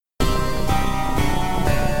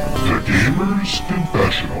Gamers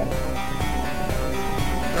Confessional.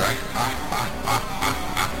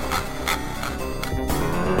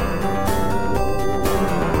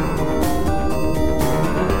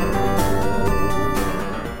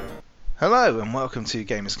 Hello and welcome to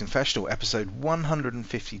Gamers Confessional, episode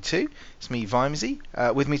 152. It's me, Vimesy.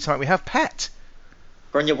 With me tonight we have Pet.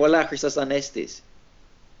 Coño, hola, Christos Anestis.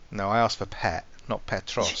 No, I asked for Pet, not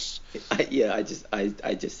Petros. I just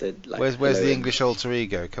said like. Where's hello, the English alter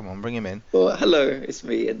ego? Come on, bring him in. Well, hello, it's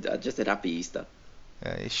me, and I just said Happy Easter.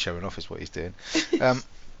 He's showing off is what he's doing.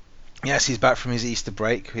 Yes, he's back from his Easter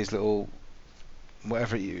break, his little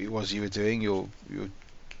whatever it was you were doing. Your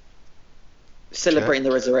Celebrating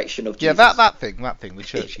the resurrection of yeah, Jesus. that thing, the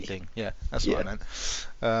churchy thing. Yeah, that's what I meant.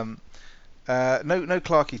 No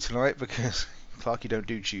Clarky tonight because Clarky don't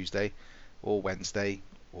do Tuesday or Wednesday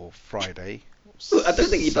or Friday. Or I don't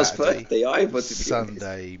think he does Saturday, Thursday either.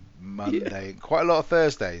 Sunday, Monday, quite a lot of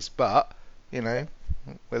Thursdays, but you know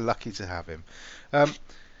we're lucky to have him.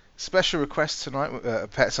 Special request tonight.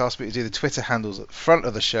 Pet's asked me to do the Twitter handles at the front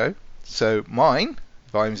of the show. So mine,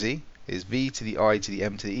 Vimesy, is V to the I to the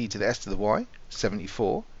M to the E to the S to the Y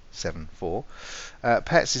 74.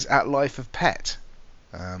 Pet's is at Life of Pet.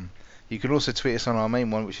 You can also tweet us on our main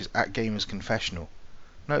one, which is at Gamers Confessional.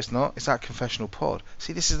 No, it's not. It's at Confessional Pod.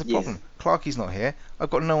 See, this is the problem. Clarky's not here.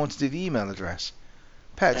 I've got no one to do the email address.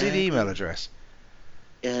 Pet, do the email address.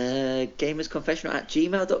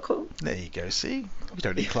 Gamersconfessional@gmail.com. There you go. See, we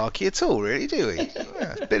don't need Clarky at all, really, do we?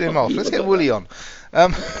 Yeah, spin him off. Let's get Wooly on.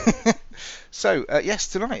 So, yes,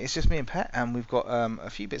 tonight it's just me and Pet, and we've got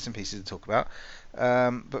a few bits and pieces to talk about.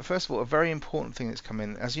 But first of all, a very important thing that's come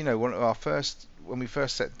in. As you know, when we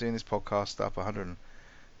first set doing this podcast up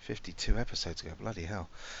 152 episodes ago, bloody hell.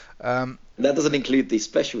 That doesn't include the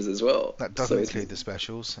specials as well. That doesn't include the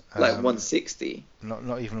specials. Like 160.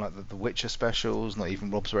 Not even like the Witcher specials, not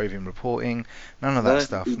even Rob's Raving Reporting, none of that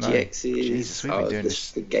stuff. EGXs, no. Jesus, we've been doing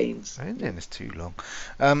this. The games. I've been doing this too long.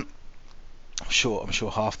 I'm sure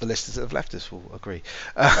half the listeners that have left us will agree.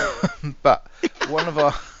 But one of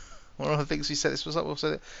the things we said this was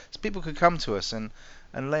also that people could come to us and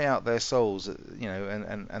lay out their souls, you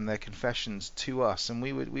know, and their confessions to us, and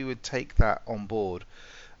we would take that on board,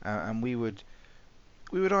 and we would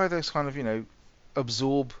either kind of, you know,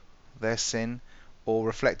 absorb their sin or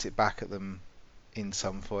reflect it back at them in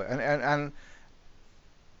some form, and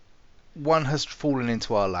one has fallen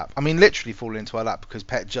into our lap. I mean, literally fallen into our lap, because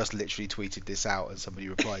Pet just literally tweeted this out and somebody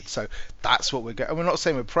replied. So that's what we're going. We're not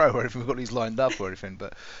saying we're pro or anything. We've got these lined up or anything,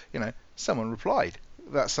 but you know, someone replied.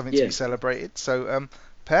 That's something to be celebrated. So,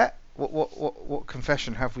 Pet, what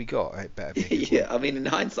confession have we got? It better be. Yeah, I mean, in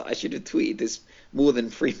hindsight, I should have tweeted this more than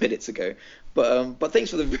 3 minutes ago. But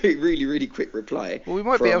thanks for the really quick reply. Well, we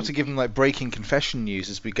might be able to give them like breaking confession news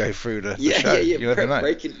as we go through the show. Yeah. You never know.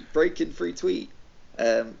 Breaking free tweet.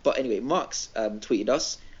 But anyway, Mark's tweeted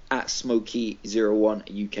us at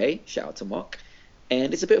Smokey01UK. Shout out to Mark.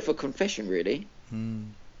 And it's a bit of a confession, really.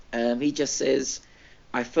 He just says,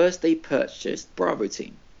 I first day purchased Bravo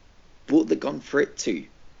Team. Bought the gun for it too.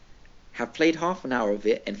 Have played half an hour of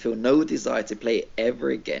it and feel no desire to play it ever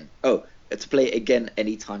again. To play it again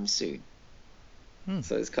anytime soon.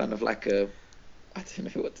 So it's kind of like I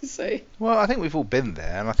don't know what to say. Well, I think we've all been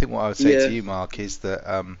there, and I think what I would say to you, Mark, is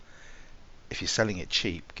that if you're selling it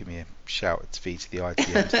cheap, give me a shout. It's V to the I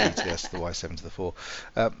to the M to the E to the S to the Y 7 to the 4.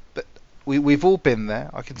 But we've all been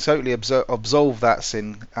there. I can totally absolve that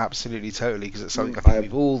sin, absolutely, totally, because it's something I think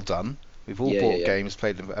we've all done. We've all bought games,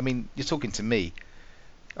 played them. I mean, you're talking to me.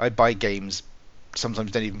 I buy games,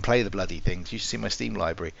 sometimes don't even play the bloody things. You should see my Steam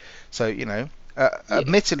library. So, you know,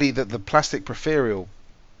 admittedly that the plastic peripheral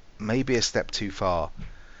may be a step too far.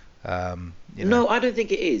 You know. No, I don't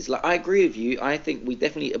think it is. Like, I agree with you. I think we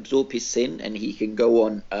definitely absorb his sin, and he can go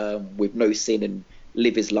on with no sin and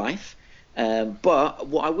live his life. But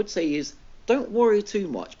what I would say is, don't worry too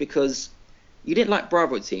much, because you didn't like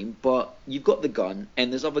Bravo Team, but you've got the gun,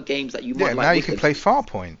 and there's other games that you might like. Yeah, now you can play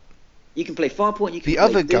Farpoint. You can play Farpoint. You can the play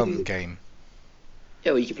other Doom. gun game.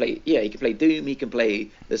 Yeah, well, you can play. Yeah, you can play Doom. You can play.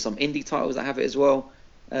 There's some indie titles that have it as well.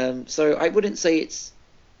 So I wouldn't say it's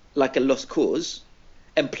like a lost cause.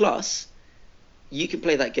 And plus, you can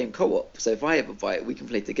play that game co-op. So if I ever buy it, we can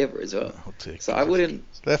play together as well. So I wouldn't.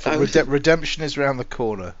 Therefore, redemption is around the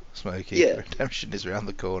corner, Smokey. Yeah. Redemption is around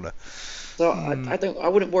the corner. So I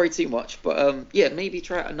wouldn't worry too much. But maybe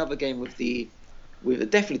try out another game with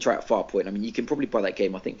definitely try out Farpoint. I mean, you can probably buy that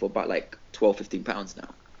game, I think, for about like £12-15 now.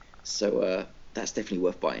 So that's definitely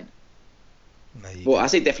worth buying. Well, I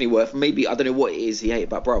say definitely worth. Maybe, I don't know what it is he hated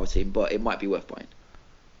about Bravo Team, but it might be worth buying.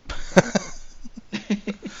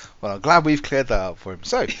 Well, I'm glad we've cleared that up for him.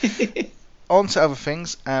 So, on to other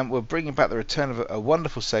things, and we're bringing back the return of a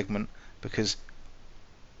wonderful segment because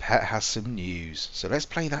Pet has some news. So let's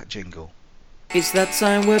play that jingle. It's that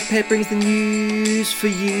time where Pet brings the news for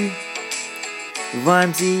you.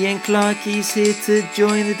 Vimesy and Clarky's here to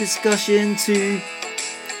join the discussion too.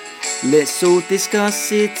 Let's all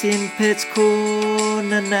discuss it in Pet's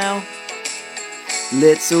Corner now.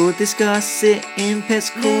 Let's all discuss it in Pet's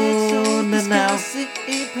Corner now.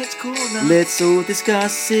 Let's all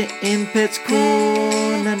discuss it in Pet's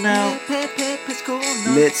Corner now.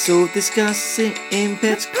 Let's all discuss it in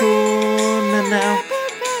Pet's Corner now.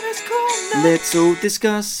 Let's all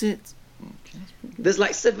discuss it. There's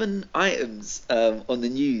like 7 items on the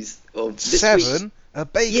news of this 7? week. A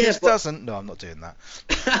baker's dozen? No, I'm not doing that.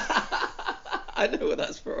 I know where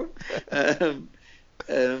that's from.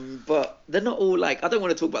 But they're not all like, I don't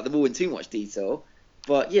want to talk about them all in too much detail,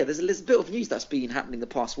 but yeah, there's a bit of news that's been happening the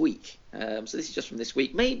past week. So this is just from this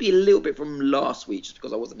week, maybe a little bit from last week just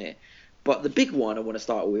because I wasn't here. But the big one I want to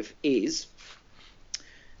start with is,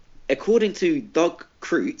 according to Doug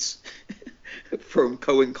Crutes from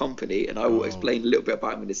Cohen Company, and I will explain a little bit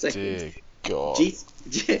about him in a second. Dear God.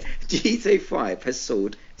 GTA 5 has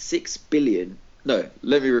sold 6 billion. No,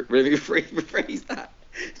 let me rephrase that.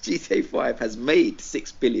 GTA 5 has made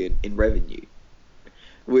 6 billion in revenue,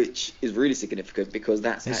 which is really significant because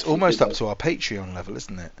it's almost up to our Patreon level,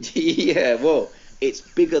 isn't it? Yeah, well, it's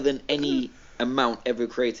bigger than any amount ever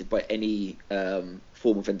created by any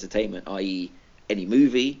form of entertainment, i.e. any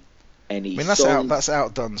movie, any song. That's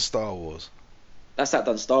outdone Star Wars. That's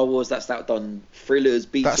outdone Star Wars, that's outdone thrillers,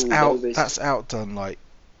 Beatles, Elvis. That's outdone like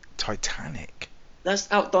Titanic.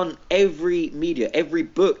 That's outdone every media, every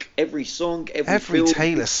book, every song, every film,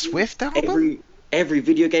 Taylor Swift album, every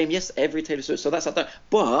video game. Yes, every Taylor Swift. So that's outdone.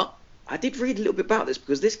 But I did read a little bit about this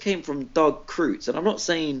because this came from Doug Crutes, and I'm not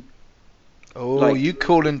saying. Oh, you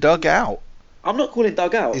calling Doug out? I'm not calling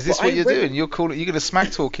Doug out. Is this what you're doing? You're going to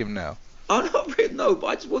smack talk him now? I'm not really, no, but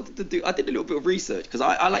I just wanted to do. I did a little bit of research because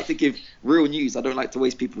I like to give real news. I don't like to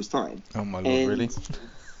waste people's time. Oh my lord, really?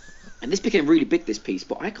 And this became really big, this piece,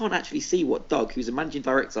 but I can't actually see what Doug, who's a managing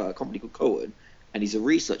director at a company called Cohen, and he's a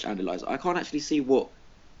research analyzer, I can't actually see what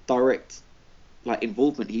direct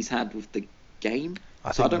involvement he's had with the game.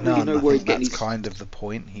 I don't really know where he's getting. That's kind of the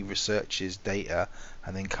point. He researches data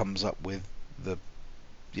and then comes up with the,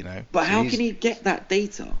 But how can he get that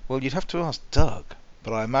data? Well, you'd have to ask Doug.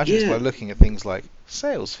 But I imagine it's by looking at things like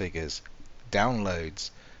sales figures, downloads,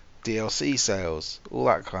 DLC sales, all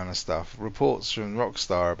that kind of stuff. Reports from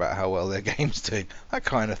Rockstar about how well their game's doing, that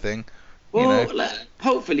kind of thing. Well,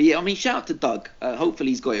 hopefully, I mean, shout out to Doug. Hopefully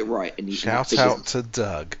he's got it right. Shout out to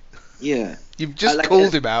Doug. Yeah. You've just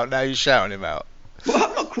called him out, now you're shouting him out. Well,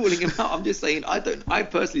 I'm not calling him out, I'm just saying I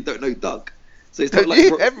personally don't know Doug. So it's not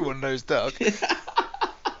everyone knows Doug.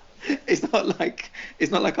 It's not like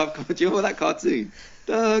I've come. Do you remember that cartoon?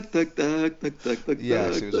 Doug.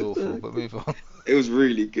 Yes, Doug, it was awful, but move on. It was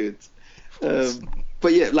really good.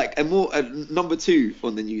 But yeah, number 2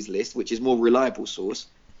 on the news list, which is more reliable source,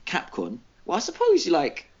 Capcom. Well, I suppose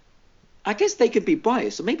I guess they could be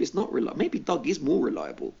biased, so maybe it's not reliable. Maybe Doug is more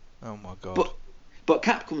reliable. Oh my god. But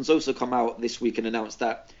Capcom's also come out this week and announced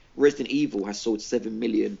that Resident Evil has sold 7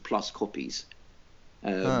 million plus copies.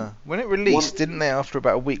 When it released, didn't they after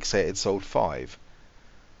about a week say it had sold 5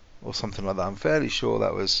 or something like that? I'm fairly sure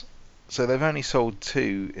that was. So they've only sold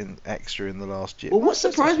 2 extra in the last year. Well, what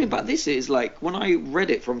surprised me about this is when I read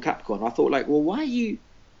it from Capcom, I thought well, why are you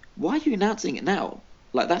announcing it now?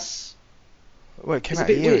 That's. Well, it came out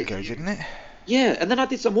a year ago, didn't it? Yeah, and then I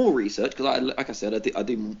did some more research because, like I said, I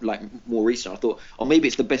do more research. I thought, maybe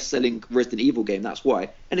it's the best-selling Resident Evil game. That's why,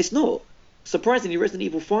 and it's not. Surprisingly, Resident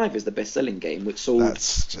Evil 5 is the best-selling game, which sold.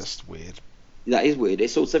 That's just weird. That is weird. It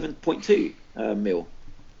sold 7.2 mil.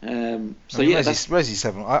 Resi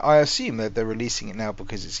 7. I assume that they're releasing it now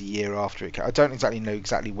because it's a year after it came. I don't know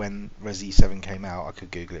when Resi 7 came out. I could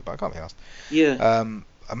Google it, but I can't be asked. Yeah.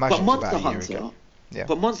 Imagine it's about a year ago. Yeah.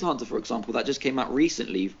 But Monster Hunter, for example, that just came out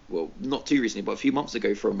recently. Well, not too recently, but a few months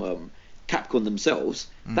ago from Capcom themselves.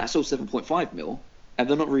 That sold 7.5 mil, and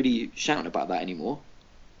they're not really shouting about that anymore.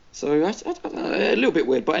 So that's a little bit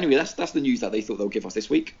weird. But anyway, that's the news that they thought they'll give us this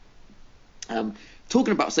week.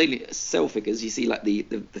 Talking about sale figures, you see the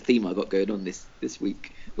theme I got going on this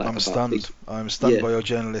week. I'm stunned. I'm stunned by your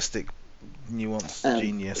journalistic nuance,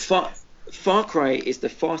 genius. Far Cry is the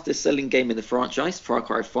fastest selling game in the franchise. Far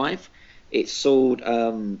Cry 5. It sold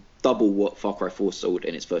double what Far Cry 4 sold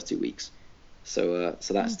in its first 2 weeks. So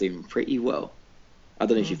that's doing pretty well. I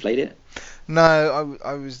don't know if you played it. No,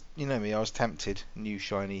 I was, me, I was tempted, new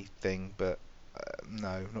shiny thing, but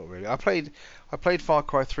No, not really. I played Far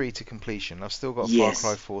Cry 3 to completion. I've still got Far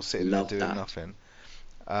Cry Yes, 4 sitting there love doing that. nothing.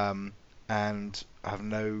 And I have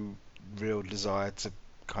no real desire to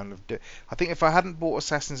kind of do. I think if I hadn't bought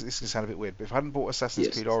Assassin's, this is gonna sound a bit weird, but if I hadn't bought Assassin's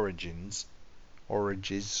Yes. Creed Origins, then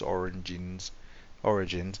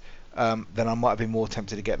I might have been more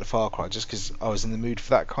tempted to get the Far Cry just because I was in the mood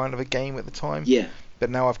for that kind of a game at the time. Yeah. But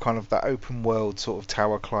now I've kind of that open world sort of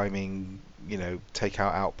tower climbing, take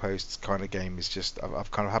out outposts kind of game is just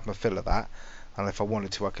I've kind of had my fill of that. And if I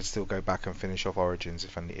wanted to, I could still go back and finish off Origins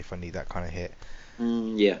if I need that kind of hit.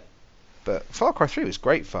 Yeah. But Far Cry 3 was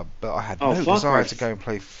great fun, but I had no Far desire Cry to go and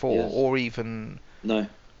play 4 Yes. or even No.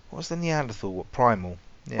 what's the Neanderthal? What Primal?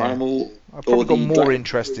 Yeah. Primal. I've probably or got the more Dragon-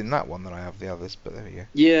 interest in that one than I have the others. But there we go.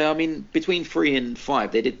 Yeah, I mean, between 3 and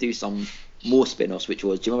 5, they did do some more spin-offs, which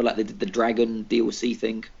was, do you remember like they did the Dragon DLC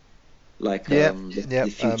thing? Like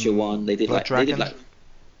the future one. They did Blood Dragon?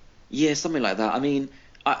 yeah, something like that. I mean,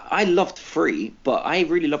 I loved 3, but I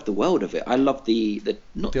really loved the world of it. I loved the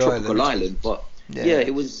not The tropical island. island, but Yeah.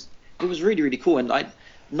 it was really, really cool. And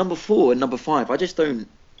number 4 and number 5, I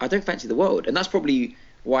don't fancy the world, and that's probably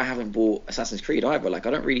why I haven't bought Assassin's Creed either. Like,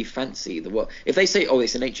 I don't really fancy the world. If they say, oh,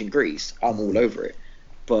 it's in ancient Greece, I'm all over it.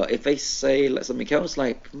 But if they say like something else,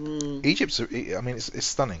 like Egypt's, I mean, it's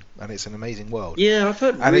stunning and it's an amazing world. yeah, I've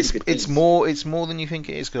heard And really good it's things. more than you think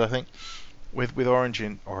it is, because I think with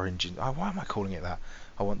Origin, oh, why am I calling it that?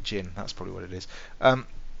 I want gin. That's probably what it is.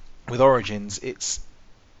 With Origins, it's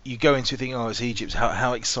you go into thinking, oh, it's Egypt.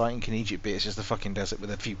 How exciting can Egypt be? It's just a fucking desert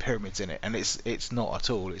with a few pyramids in it, and it's not at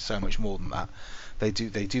all. It's so much more than that. They do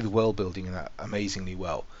the world building in that amazingly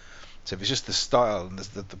well. So if it's just the style and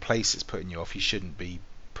the place it's putting you off, you shouldn't be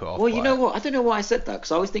put off. Well, by you know it. what? I don't know why I said that,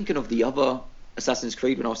 because I was thinking of the other Assassin's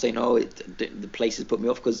Creed when I was saying, oh, the places put me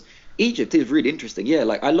off, because Egypt is really interesting. Yeah,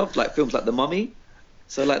 like I loved like films like The Mummy,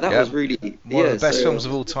 so like that Yeah. was really One of the best so, films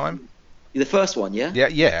of all time. The first one, yeah.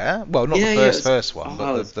 Yeah. Well, not Yeah, the yeah, first one,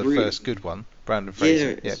 but it's the really- first good one. Brandon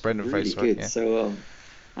Fraser. it's Brendan really Fraser. good. Yeah. So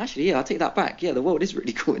actually, yeah, I'll take that back. Yeah, the world is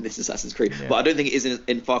really cool in this Assassin's Creed, Yeah. but I don't think it is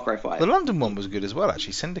in Far Cry 5. The London one was good as well,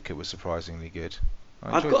 actually. Syndicate was surprisingly good.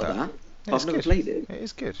 I I've enjoyed got that. Yeah, I've never good. played it. It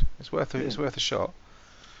is good. It's worth Yeah. a shot.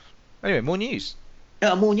 Anyway, more news.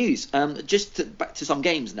 More news. Back to some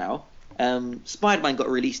games now. Spider-Man got a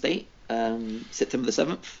release date, September the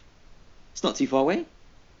 7th. It's not too far away.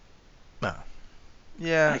 No. I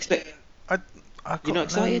Yeah. expect. You're not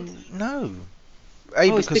excited? No.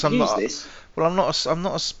 It's Because big I'm news, not. this. Well, I'm not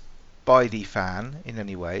a Spidey fan in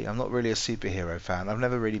any way. I'm not really a superhero fan. I've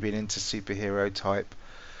never really been into superhero type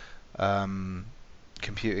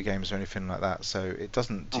computer games or anything like that. So it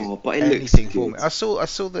doesn't do But it looks anything for me. good. I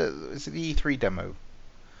saw the E3 demo.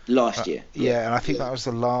 Last year. Yeah, and I think that was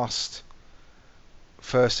the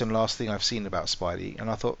first and last thing I've seen about Spidey, and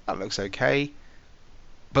I thought that looks okay,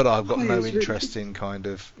 but I've got Oh, yeah, no it's really interest in kind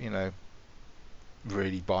of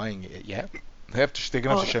really buying it yet. They're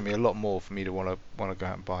gonna have to show me a lot more for me to want to go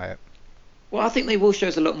out and buy it. Well, I think they will show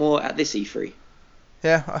us a lot more at this E3.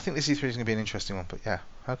 Yeah, I think this E3 is gonna be an interesting one, but yeah,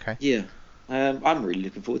 okay. Yeah. I'm really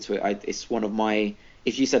looking forward to it. It's one of my.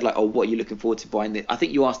 If you said like, oh, what are you looking forward to buying? I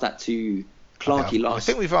think you asked that to Clarky I last.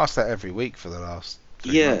 think we've asked that every week for the last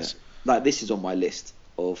 3 Yeah. months. Like this is on my list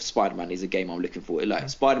of Spider-Man is a game I'm looking for. Like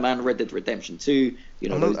Spider-Man, Red Dead Redemption 2. You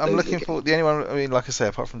know, I'm looking for the only one. I mean, like I say,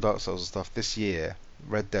 apart from Dark Souls and stuff, this year,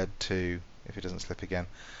 Red Dead 2, if it doesn't slip again.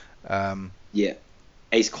 Yeah.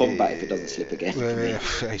 Ace Combat if it doesn't slip again.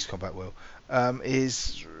 Ace Combat will.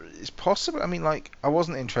 Is possible. I mean, like, I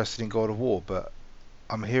wasn't interested in God of War, but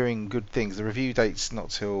I'm hearing good things. The review date's not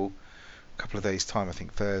till a couple of days' time, I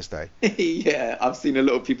think Thursday. Yeah, I've seen a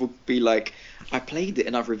lot of people be like, I played it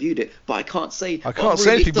and I've reviewed it, but I can't say. I what can't I'm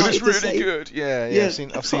say really anything, but it's excited to really say." good. Yeah.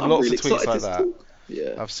 I've seen I'm lots really of tweets excited like to that. talk.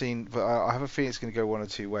 Yeah. I've seen, but I have a feeling it's going to go one or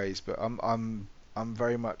two ways. But I'm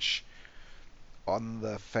very much on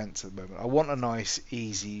the fence at the moment. I want a nice,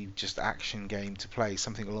 easy, just action game to play,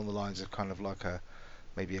 something along the lines of kind of like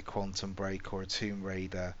maybe a Quantum Break or a Tomb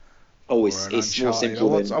Raider. Oh, or it's an more Uncharted.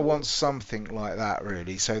 simple. I want something like that,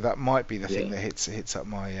 really. So that might be the thing Yeah. that hits up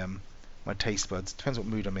my my taste buds. Depends what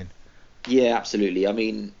mood I'm in. Yeah, absolutely. I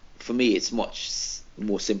mean, for me, it's much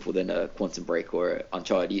more simple than a Quantum Break or a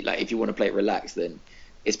Uncharted. Like, if you want to play it relaxed, then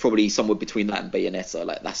it's probably somewhere between that and Bayonetta.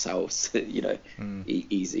 Like, that's how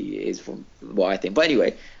easy it is from what I think. But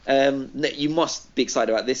anyway, you must be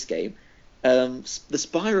excited about this game. The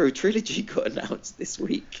Spyro trilogy got announced this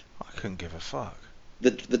week. I couldn't give a fuck.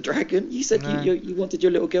 The Dragon. You said No. you wanted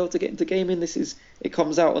your little girl to get into gaming. It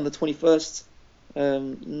comes out on the 21st.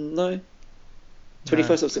 No.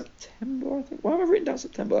 21st of September, I think. Why have I written down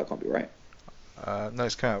September? That can't be right. No,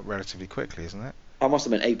 it's come out relatively quickly, isn't it? I must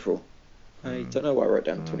have meant April. I don't know why I wrote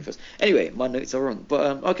down 21st. Anyway, my notes are wrong.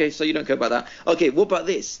 But okay, so you don't care about that. Okay, what about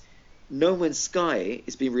this? No Man's Sky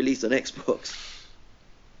is being released on Xbox.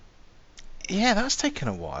 Yeah, that's taken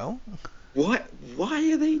a while. Why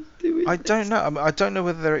are they doing I this? don't know. I mean, I don't know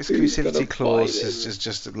whether their Who's gonna exclusivity buy clause this? has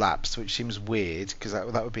just lapsed, which seems weird because that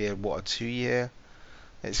would be a 2-year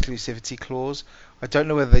exclusivity clause. I don't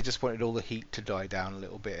know whether they just wanted all the heat to die down a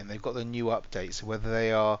little bit, and they've got the new update. So whether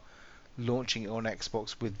they are launching it on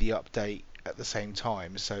Xbox with the update at the same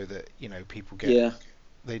time, so that people get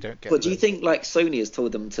they don't get. But do you think like Sony has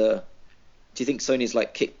told them to? Do you think Sony's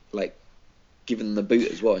given them the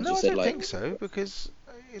boot as well and No, just I said don't think so because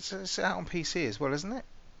it's out on PC as well, isn't it?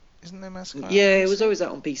 Isn't No Man's Sky? Yeah, it was always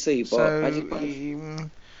out on PC, but So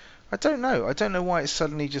I don't know. I don't know why it's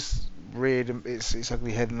suddenly just reared its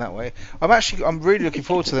ugly head in that way. I'm really looking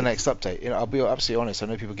forward to the next update. I'll be absolutely honest. I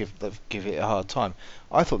know people give it a hard time.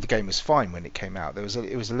 I thought the game was fine when it came out. It was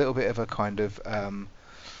a little bit of a kind of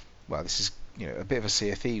this is a bit of a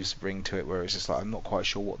Sea of Thieves ring to it, where it's just like I'm not quite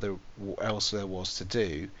sure what else there was to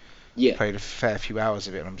do. Yeah. Played a fair few hours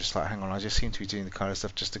of it, and I'm just like, hang on, I just seem to be doing the kind of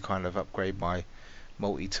stuff just to kind of upgrade my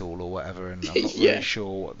multi-tool or whatever, and I'm not really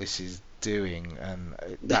sure what this is doing and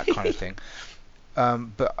that kind of thing.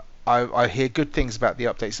 But I hear good things about the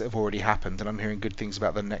updates that have already happened, and I'm hearing good things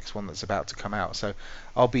about the next one that's about to come out. So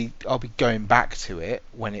I'll be going back to it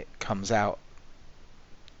when it comes out.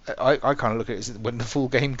 I kind of look at it as when the full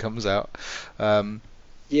game comes out.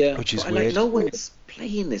 Which is weird. No one's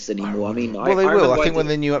playing this anymore. I mean, well, they will. I think when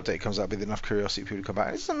the new update comes out, there'll be enough curiosity for people to come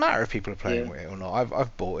back. It doesn't matter if people are playing with it or not.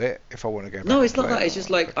 I've bought it if I want to go back. No, it's not that. It's just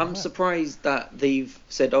like I'm surprised that they've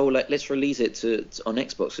said, let's release it on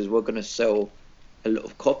Xbox because we're going to sell a lot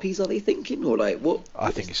of copies. Are they thinking, or like what?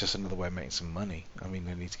 I think it's just another way of making some money. I mean,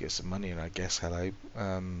 they need to get some money, and I guess hello.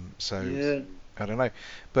 I don't know,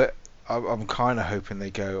 but I'm kind of hoping they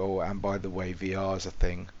go. Oh, and by the way, VR is a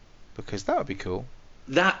thing, because that would be cool.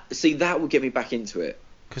 That would get me back into it.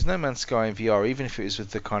 Because No Man's Sky in VR, even if it was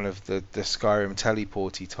with the kind of the Skyrim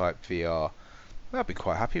teleporty type VR, I'd be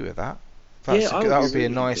quite happy with that. That would be a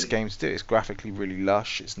nice game to do. It's graphically really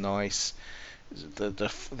lush. It's nice.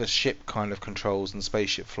 The ship kind of controls and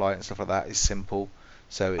spaceship flight and stuff like that is simple,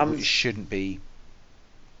 so it shouldn't be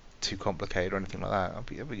too complicated or anything like that.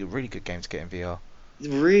 It'd be a really good game to get in VR.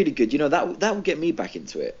 Really good. That would get me back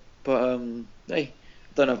into it. But hey.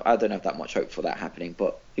 I don't have that much hope for that happening,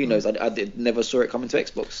 but who knows? I never saw it coming to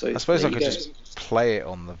Xbox. So I suppose I could just play it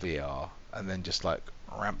on the VR and then just like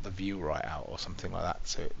ramp the view right out or something like that,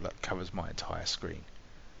 so it covers my entire screen.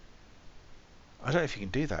 I don't know if you can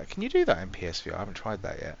do that. Can you do that in PSVR? I haven't tried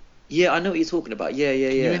that yet. Yeah, I know what you're talking about. Yeah.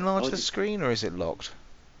 Can you enlarge the screen, or is it locked?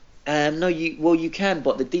 No, you can,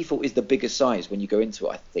 but the default is the bigger size when you go into it,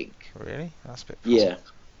 I think. Really? That's a bit puzzled.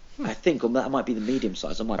 Yeah. I think that might be the medium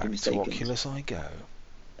size. I might be mistaken. To Oculus I go.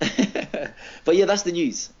 But yeah, that's the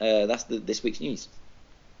news. That's this week's news.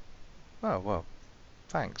 Oh well,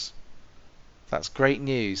 thanks. That's great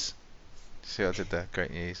news. See what I did there? Great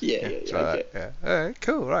news. Yeah.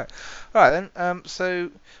 Cool. Right then. Actually,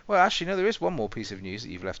 no. There is one more piece of news that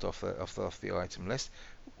you've left off the item list.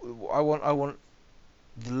 I want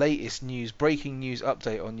the latest news, breaking news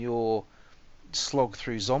update on your slog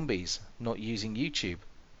through zombies not using YouTube.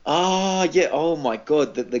 Yeah. Oh my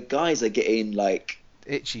God, the guys are getting like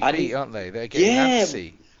itchy feet, aren't they? They're getting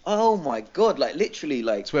antsy. Oh my God, like literally,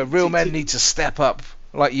 like it's where real men need to step up,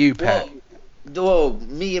 like you, Pet. Well,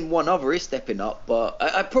 me and one other is stepping up, but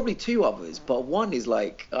I probably two others. But one is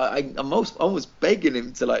like I'm almost begging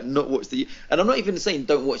him to like not watch and I'm not even saying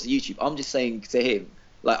don't watch the YouTube. I'm just saying to him,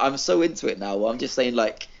 like I'm so into it now. I'm just saying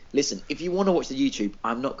like, listen, if you want to watch the YouTube,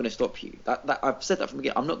 I'm not going to stop you. That I've said that from the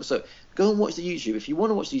beginning. I'm not so go and watch the YouTube. If you want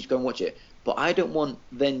to watch the YouTube, go and watch it. But I don't want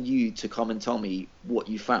then you to come and tell me what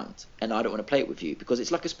you found, and I don't want to play it with you because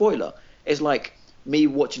it's like a spoiler. It's like me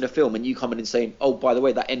watching a film and you coming and saying, "Oh, by the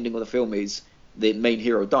way, that ending of the film is the main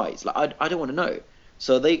hero dies." Like I don't want to know.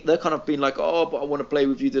 So they're kind of being like, "Oh, but I want to play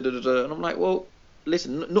with you," and I'm like, "Well,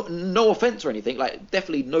 listen, no offense or anything. Like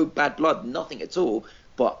definitely no bad blood, nothing at all.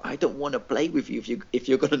 But I don't want to play with you if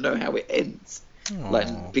you're going to know how it ends." Aww.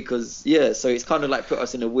 Like because so it's kind of like put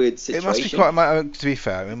us in a weird situation. It must be quite. To be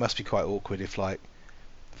fair, it must be quite awkward if like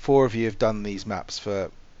 4 of you have done these maps for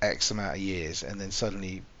X amount of years, and then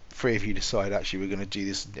suddenly 3 of you decide actually we're going to do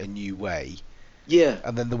this a new way. Yeah.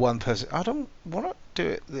 And then the one person, I don't want to do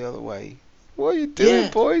it the other way. What are you doing,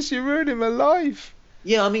 boys? You're ruining my life.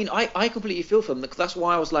 Yeah, I mean, I completely feel for them. That's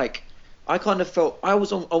why I was like, I kind of felt, I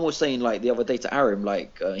was almost saying like the other day to Aram,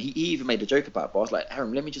 like he even made a joke about it, but I was like,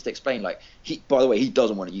 Aram, let me just explain. Like by the way, he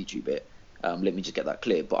doesn't want to YouTube it. Let me just get that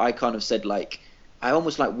clear. But I kind of said like, I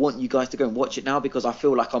almost like want you guys to go and watch it now, because I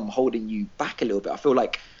feel like I'm holding you back a little bit. I feel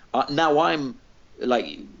like now I'm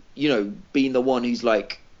like, being the one who's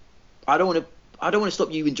like, I don't want to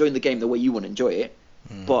stop you enjoying the game the way you want to enjoy it,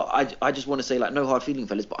 but I just want to say, like, no hard feeling,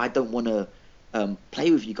 fellas, but I don't want to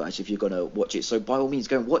play with you guys if you're gonna watch it. So by all means,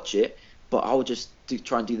 go and watch it, but I'll just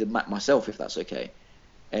try and do the map myself if that's okay.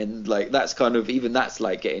 And like that's kind of, even that's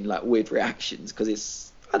like getting like weird reactions, because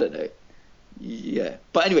it's, I don't know. Yeah.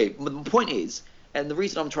 But anyway, the point is, and the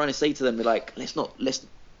reason I'm trying to say to them, like, let's I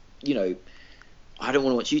don't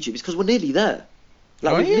want to watch YouTube, is because we're nearly there.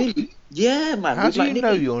 Like, yeah, man. How do you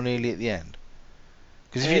know you're nearly at the end?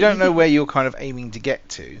 Because if you don't know where you're kind of aiming to get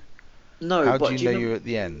to, how do you know you're at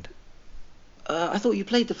the end? I thought you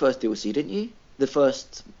played the first DLC, didn't you? The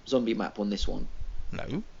first zombie map on this one.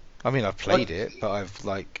 No. I mean, I've played it, but I've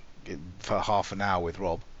like for half an hour with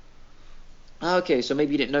Rob. Okay, so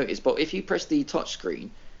maybe you didn't notice, but if you press the touch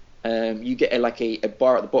screen, you get a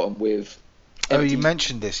bar at the bottom with empty... Oh, you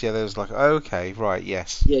mentioned this. Yeah, there's like, okay, right,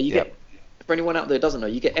 yes. Yeah, you get, for anyone out there who doesn't know,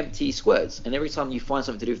 you get empty squares, and every time you find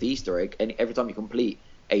something to do with the Easter egg, and every time you complete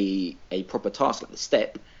a proper task, like the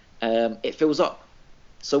step, it fills up.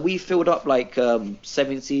 So we filled up like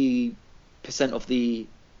 70% of the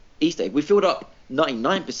Easter egg. We filled up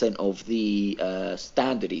 99% of the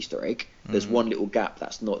standard Easter egg. There's one little gap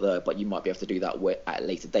that's not there, but you might be able to do that at a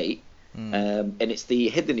later date. And it's the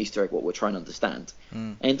hidden Easter egg what we're trying to understand.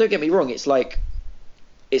 And don't get me wrong, it's like,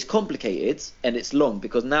 it's complicated and it's long,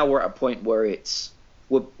 because now we're at a point where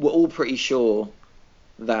we're all pretty sure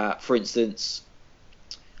that, for instance,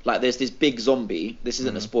 like there's this big zombie. This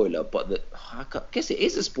isn't a spoiler, but I guess it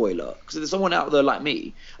is a spoiler, because there's someone out there like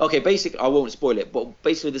me. Okay, basically, I won't spoil it, but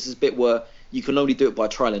basically this is a bit where you can only do it by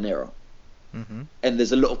trial and error. And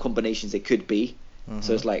there's a lot of combinations it could be.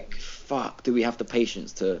 So it's like, fuck, do we have the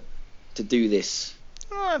patience to do this?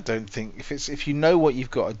 I don't think, if you know what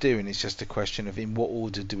you've got to do, and it's just a question of in what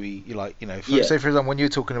order do we, like, say for example, when you were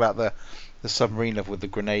talking about the submarine level with the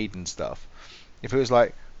grenade and stuff, if it was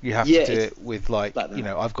like you have to do it with like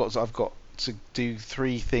I've got to do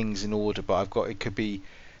 3 things in order, but it could be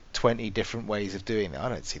 20 different ways of doing it. I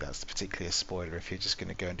don't see that's particularly a spoiler if you're just going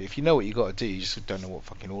to go and do. If you know what you got to do, you just don't know what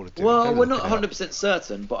fucking order to do. Well, we're not 100%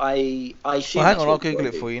 certain, but I assume. Well, hang on, I'll Google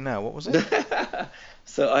it for you now. What was it?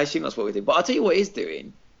 So I assume that's what we do. But I'll tell you what it's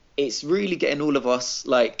doing. It's really getting all of us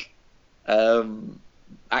like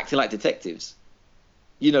acting like detectives.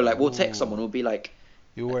 Like we'll text someone, we'll be like,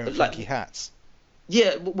 you're wearing funky hats.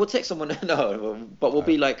 Yeah, we'll text someone. No, but we'll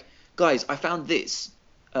be like, guys, I found this.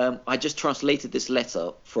 I just translated this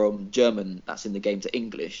letter from German that's in the game to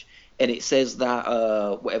English, and it says that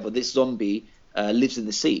this zombie lives in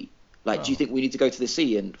the sea. Like, do you think we need to go to the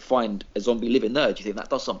sea and find a zombie living there? Do you think that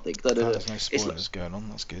does something? There's no spoilers going on.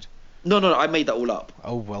 That's good. No, I made that all up.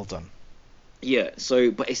 Oh, well done. Yeah. So,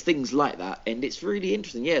 but it's things like that, and it's really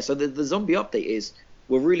interesting. Yeah. So the zombie update is,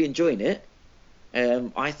 we're really enjoying it.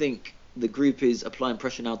 I think the group is applying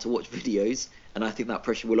pressure now to watch videos, and I think that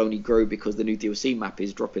pressure will only grow because the new DLC map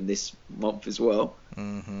is dropping this month as well.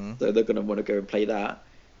 So they're going to want to go and play that.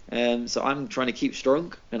 So I'm trying to keep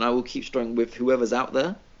strong, and I will keep strong with whoever's out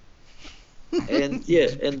there. And yeah,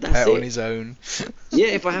 and that's it. On his own. Yeah,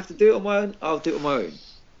 if I have to do it on my own, I'll do it on my own.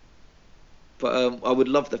 But I would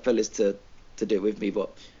love the fellas to do it with me,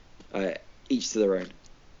 but each to their own.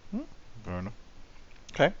 Fair enough.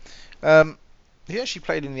 Okay. Have you actually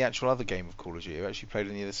played in the actual other game of Call of Duty? Have you actually played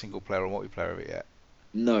any of the single player or multiplayer of it yet?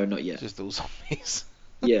 No, not yet. Just all zombies.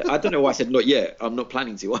 Yeah, I don't know why I said not yet. I'm not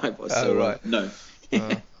planning to either. So, right. No.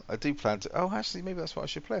 I do plan to. Oh, actually, maybe that's what I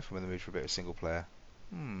should play if I'm in the mood for a bit of single player.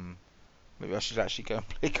 Maybe I should actually go and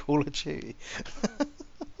play Call of Duty.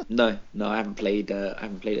 No, I haven't played. I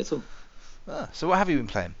haven't played at all. So what have you been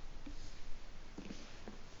playing?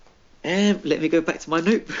 Let me go back to my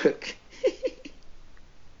notebook.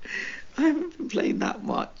 I haven't been playing that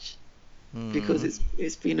much because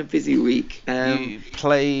it's been a busy week. You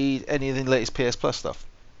played any of the latest PS Plus stuff?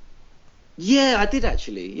 Yeah, I did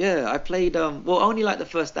actually. Yeah, I played. Only like the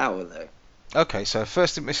first hour though. Okay, so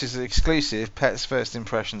this is exclusive. Pet's first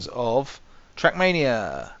impressions of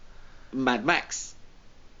Trackmania. Mad Max.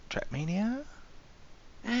 Trackmania.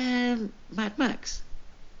 Mad Max.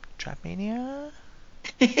 Trackmania.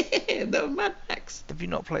 No, Mad Max. Have you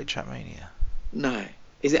not played Trackmania? No.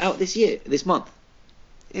 Is it out this year? This month?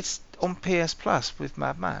 It's on PS Plus with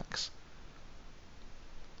Mad Max.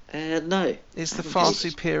 No. It's the far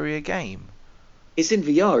superior game. It's in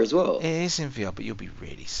VR as well. It is in VR, but you'll be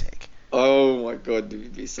really sick. Oh my god,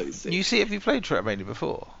 you'd be so sick. Have you played Trackmania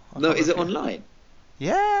before? No, is it online?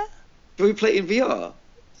 Yeah. Can we play it in VR?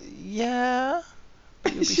 Yeah.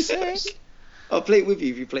 But you'll be sick. I'll play it with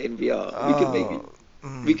you if you play it in VR.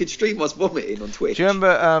 We could stream us vomiting on Twitch. Do you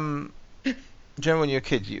remember? Do you remember when you were a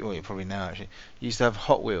kid? You probably now actually. You used to have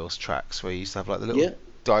Hot Wheels tracks where you used to have like the little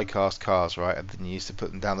die-cast cars, right? And then you used to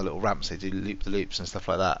put them down the little ramps. They do loop the loops and stuff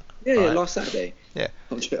like that. Yeah, right? yeah. Last Saturday. Yeah.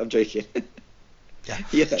 I'm joking. Yeah.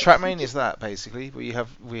 Yeah. Trackmania is that basically. We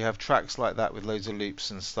have tracks like that with loads of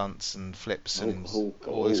loops and stunts and flips and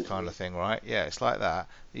all this kind of thing, right? Yeah, it's like that.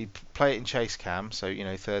 You play it in chase cam, so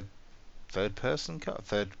third person car,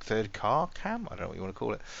 third car cam. I don't know what you want to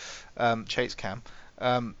call it. Chase cam.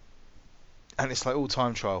 And it's like all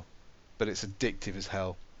time trial, but it's addictive as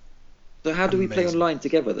hell. So how do we play online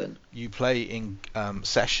together then? You play in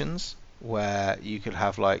sessions where you could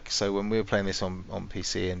have like, so when we were playing this on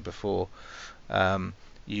PC and before,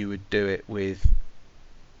 you would do it with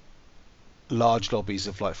large lobbies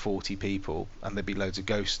of like 40 people, and there'd be loads of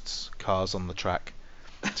ghosts cars on the track.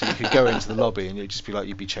 So you could go into the lobby and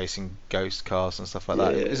you'd be chasing ghost cars and stuff like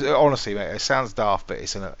that. Honestly, mate, it sounds daft, but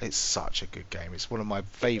it's such a good game. It's one of my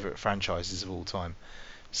favourite franchises of all time.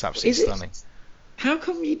 It's absolutely stunning. How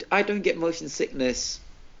come I don't get motion sickness,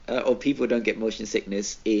 or people don't get motion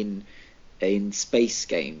sickness in space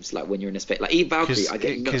games, like when you're in a space, like Eve Valkyrie? I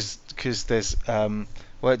get because there's well,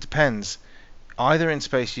 it depends. Either in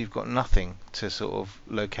space you've got nothing to sort of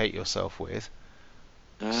locate yourself with.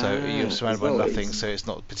 So you're surrounded by nothing, so it's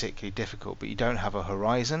not particularly difficult. But you don't have a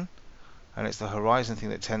horizon, and it's the horizon thing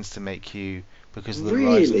that tends to make you, because of the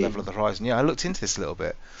horizon level of the horizon. Yeah, I looked into this a little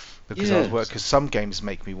bit because some games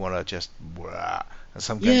make me want to just and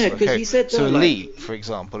some games are okay. You said so Elite, for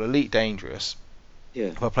example, Elite Dangerous. Yeah.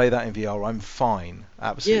 If I play that in VR, I'm fine,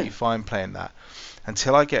 absolutely fine playing that,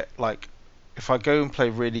 until I get like, if I go and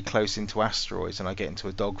play really close into asteroids and I get into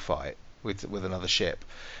a dogfight with another ship,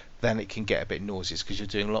 then it can get a bit nauseous because you're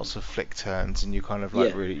doing lots of flick turns and you kind of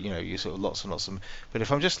like really, you sort of lots and lots of. But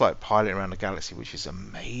if I'm just like piloting around the galaxy, which is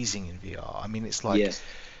amazing in VR, I mean, it's like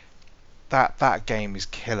that game is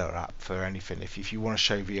killer app for anything. If you want to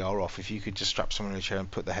show VR off, if you could just strap someone in a chair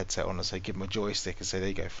and put the headset on and say give them a joystick and say there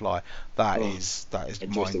you go fly, that is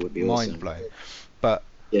mind blowing. But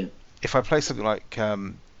if I play something like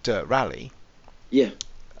Dirt Rally,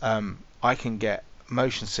 I can get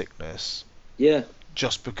motion sickness. Yeah.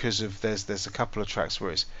 Just because of there's a couple of tracks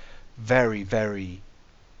where it's very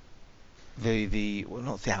well,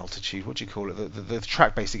 not the altitude, what do you call it, the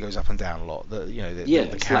track basically goes up and down a lot,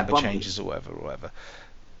 the camber changes or whatever,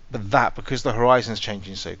 but that, because the horizon's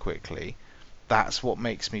changing so quickly, that's what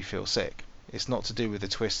makes me feel sick. It's not to do with the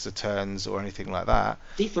twists or turns or anything like that.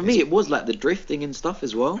 See, for me it was like the drifting and stuff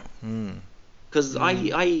as well, because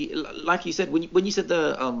I like you said, when you said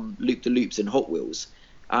the loop the loops in Hot Wheels,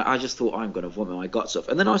 I just thought I'm going to vomit my guts off.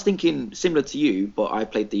 And then I was thinking, similar to you, but I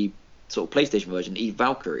played the sort of PlayStation version, Eve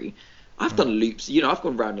Valkyrie. I've done loops, I've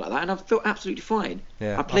gone around like that, and I've felt absolutely fine.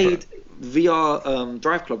 Yeah, I played VR,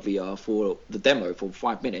 Drive Club VR for the demo for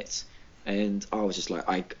 5 minutes, and I was just like,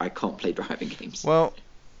 I can't play driving games. Well,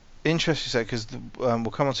 interesting, because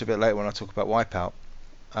we'll come on to it a bit later when I talk about Wipeout.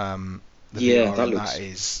 That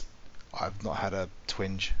is, I've not had a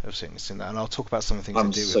twinge of sickness in that, and I'll talk about some of the things I do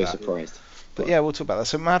with that. I'm so surprised. But yeah, we'll talk about that.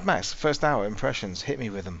 So Mad Max, first hour impressions, hit me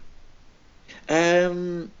with them.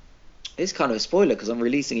 It's kind of a spoiler because I'm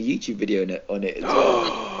releasing a YouTube video on it as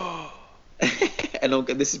well. And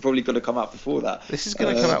this is probably going to come out before that. This is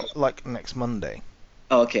going to come out like next Monday.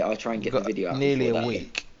 Oh, okay, I'll try and get the video out. Nearly a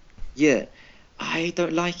week. Yeah, I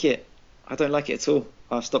don't like it. I don't like it at all.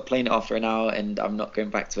 I've stopped playing it after an hour, and I'm not going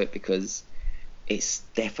back to it because it's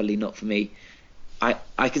definitely not for me. I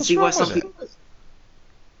can see why some people.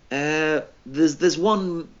 There's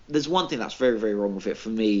one thing that's very, very wrong with it for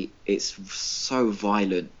me. It's so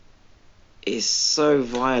violent. It's so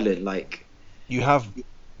violent. Like, you have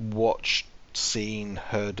watched, seen,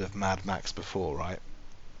 heard of Mad Max before, right?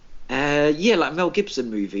 Yeah, like Mel Gibson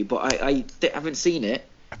movie, but I haven't seen it.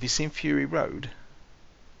 Have you seen Fury Road?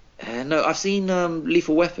 No, I've seen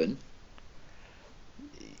Lethal Weapon.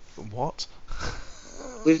 What?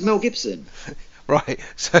 With Mel Gibson. Right.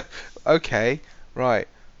 So, okay. Right.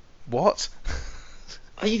 What?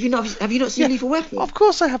 Have you not seen Lethal Weapon? Of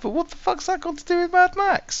course I have, but what the fuck's that got to do with Mad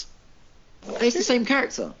Max? It's the same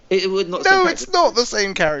character. It would not. No, it's not the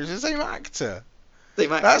same character. It's the same actor.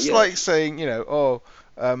 That's like saying,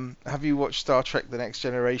 have you watched Star Trek: The Next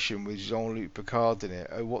Generation with Jean-Luc Picard in it?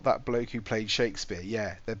 Oh, what, that bloke who played Shakespeare?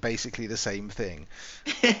 Yeah, they're basically the same thing.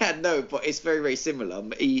 No, but it's very, very similar.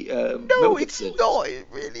 No, it's not. It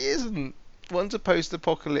really isn't. One's a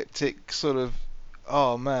post-apocalyptic sort of,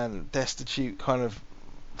 oh man, destitute kind of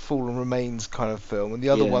fallen remains kind of film, and the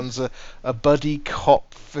other one's a buddy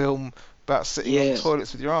cop film about sitting on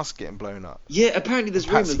toilets with your ass getting blown up. Yeah, apparently there's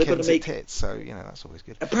rumours they're going to make hits, so that's always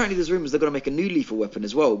good. Apparently there's rumours they're going to make a new Lethal Weapon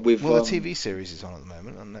as well. With the TV series is on at the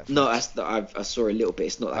moment on Netflix. No, I saw a little bit.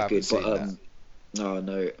 It's not that good,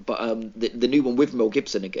 but the new one with Mel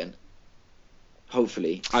Gibson again.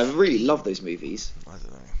 Hopefully, I really love those movies. I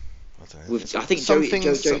don't know. I think Joe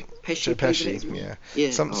Pesci.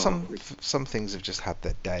 Yeah. Some things have just had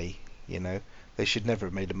their day. They should never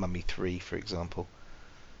have made a Mummy 3, for example.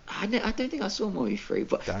 I don't think I saw Mummy 3,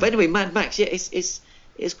 but anyway, Mad Max. Yeah,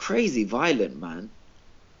 it's crazy violent, man.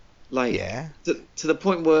 Like to the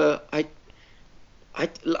point where I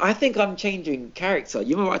think I'm changing character.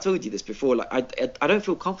 You remember I told you this before? Like I don't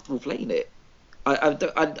feel comfortable playing it.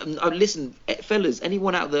 I listen, fellas,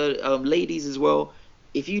 anyone out there, ladies as well.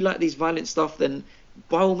 If you like these violent stuff, then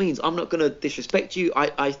by all means, I'm not gonna disrespect you.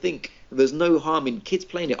 I think there's no harm in kids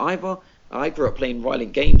playing it either. I grew up playing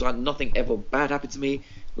violent games. Nothing ever bad happened to me.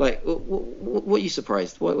 Like, what are you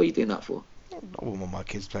surprised? What are you doing that for? I wouldn't want my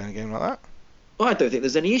kids playing a game like that. Well, I don't think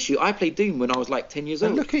there's any issue. I played Doom when I was like 10 years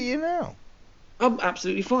old. And look at you now. I'm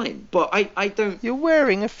absolutely fine, but I don't... You're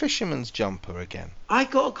wearing a fisherman's jumper again. I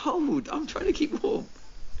got a cold. I'm trying to keep warm.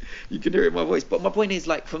 You can hear it in my voice. But my point is,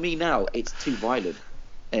 like, for me now, it's too violent.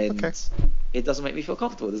 And it doesn't make me feel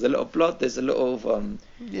comfortable. There's a lot of blood. There's a lot of...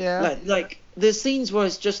 Like, there's scenes where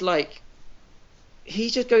it's just like...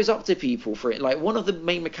 He just goes up to people for it. Like, one of the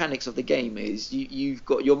main mechanics of the game is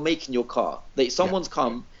you're making your car. Someone's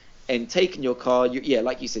come and taken your car.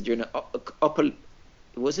 Like you said, you're in an upper...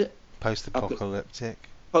 Was it? Post-apocalyptic.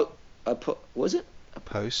 Was it?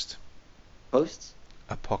 Post.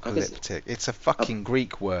 Apocalyptic. It's a fucking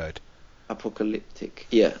Greek word. Apocalyptic.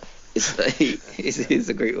 Yeah. It's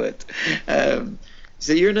a great word.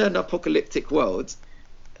 So you're in an apocalyptic world,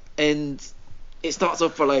 and it starts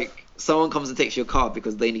off for like someone comes and takes your car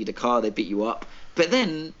because they need a car, they beat you up. But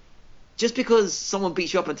then, just because someone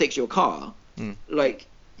beats you up and takes your car, like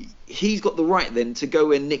he's got the right then to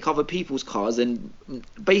go and nick other people's cars. And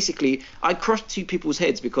basically, I crushed 2 people's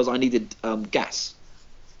heads because I needed gas.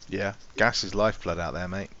 Yeah, gas is lifeblood out there,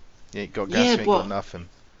 mate. You ain't got gas, you ain't got nothing.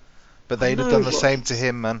 But they'd have done the same to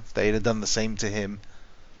him, man. They'd have done the same to him.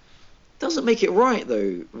 Doesn't make it right,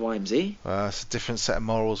 though, Vimesy. It's a different set of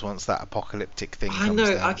morals once that apocalyptic thing comes down.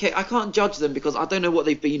 I know, okay, I can't judge them because I don't know what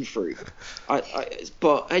they've been through.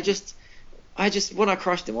 But I just, when I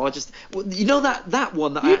crushed him, you know that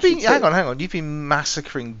one that Hang on. You've been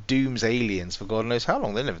massacring Doom's aliens for God knows how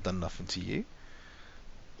long. They've never done nothing to you.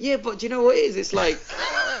 Yeah, but do you know what it is? It's like...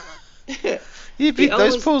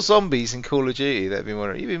 Those poor zombies in Call of Duty that have been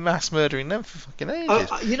wondering, you've been mass murdering them for fucking ages.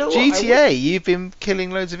 You know what? GTA, you've been killing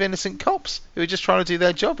loads of innocent cops who are just trying to do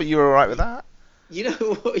their job, and you're alright with that. You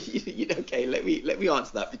know what? Okay, let me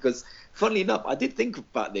answer that, because funnily enough, I did think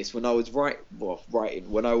about this when I was writing.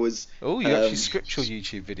 When I was you actually script your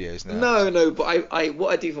YouTube videos now. No, but I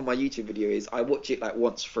what I do for my YouTube video is I watch it like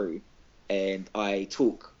once through, and I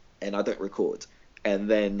talk and I don't record, and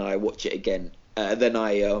then I watch it again. Then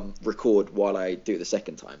I record while I do it the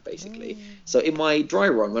second time, basically. So in my dry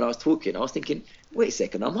run, when I was talking, I was thinking, wait a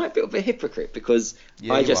second, I'm like a bit of a hypocrite because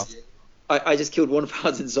I just killed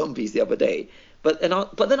 1,000 zombies the other day. But then I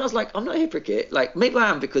was like, I'm not a hypocrite. Like, maybe I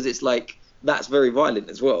am, because it's like that's very violent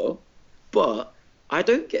as well. But I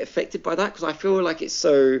don't get affected by that because I feel like it's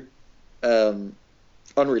so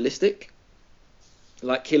unrealistic.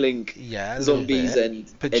 Like killing zombies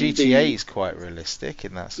But GTA is quite realistic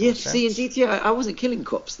in that sort of sense. See, in GTA, I wasn't killing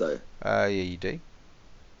cops, though. Yeah, you do.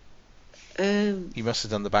 You must have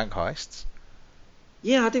done the bank heists.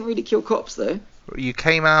 Yeah, I didn't really kill cops, though. You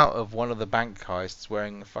came out of one of the bank heists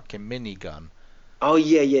wearing a fucking minigun. Oh,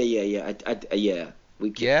 yeah.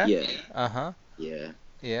 Uh-huh. Yeah.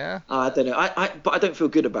 Yeah? I don't know. But I don't feel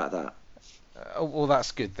good about that. Well,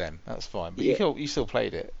 that's good then. That's fine. But you still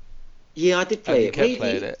played it. Yeah, I did play it. You kept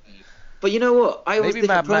playing it. But you know what? Maybe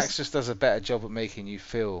Mad Max just does a better job at making you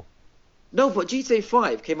feel... No, but GTA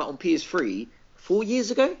 5 came out on PS3 4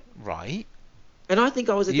 years ago. Right. And I think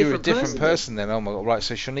I was a different person. You were a different person then. Oh my God. Right,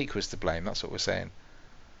 so Shaniqua was to blame. That's what we're saying.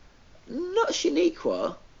 Not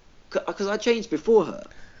Shaniqua, because I changed before her.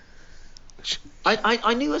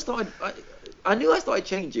 I knew I started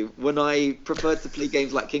changing when I preferred to play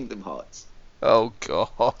games like Kingdom Hearts. Oh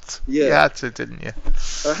God! Yeah, you had to, didn't you?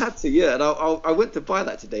 I had to, yeah. And I went to buy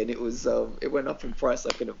that today, and it was it went up in price.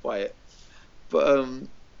 I couldn't buy it, but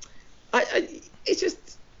it's just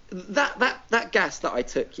that gas that I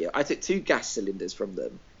took here. I took 2 gas cylinders from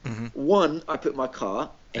them. Mm-hmm. One, I put in my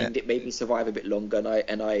car, and it made me survive a bit longer,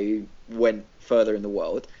 and I went further in the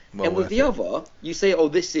world. And with the other, you say, oh,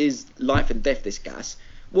 this is life and death, this gas.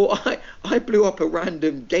 Well, I blew up a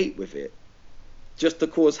random gate with it. just to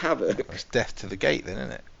cause havoc. It's death to the gate, then,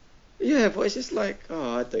 isn't it? Yeah, but it's just like,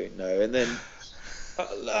 oh, I don't know. And then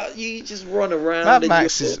you just run around. Mad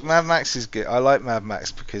Max is good. I like Mad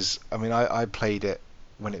Max because I played it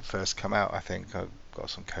when it first came out. I think I got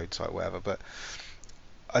some code site, whatever, but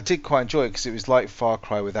I did quite enjoy it because it was like Far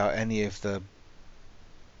Cry without any of the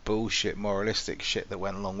bullshit moralistic shit that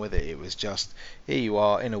went along with it. It was just, here you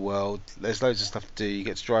are in a world, there's loads of stuff to do, you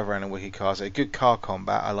get to drive around in wicked cars. A good car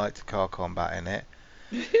combat. I liked the car combat in it.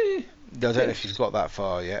 I don't know if you've got that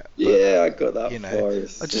far yet. But, yeah, I got that far.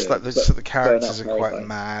 I just like the characters are quite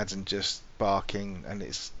mad and just barking, and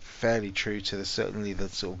it's fairly true to certainly the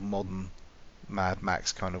sort of modern Mad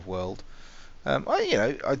Max kind of world.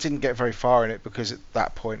 I didn't get very far in it because at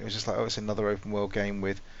that point it was just like, oh, it's another open world game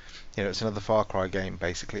with, it's another Far Cry game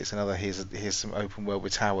basically. It's another here's some open world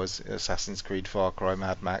with towers, Assassin's Creed, Far Cry,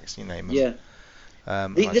 Mad Max, you name them. Yeah.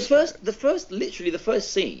 The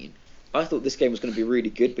first scene, I thought this game was going to be really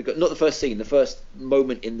good, because not the first scene, the first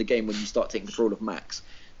moment in the game when you start taking control of Max,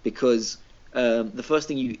 because the first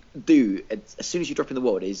thing you do as soon as you drop in the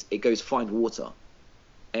world is it goes find water,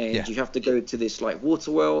 and you have to go to this like water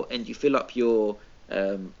well, and you fill up your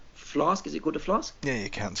flask. Is it called a flask? Yeah, your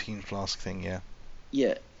canteen flask thing. Yeah.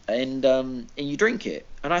 Yeah, and you drink it,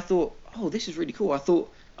 and I thought, oh, this is really cool.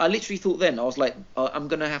 I literally thought then, I was like, I'm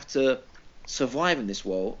gonna have to survive in this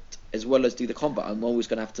world as well as do the combat. I'm always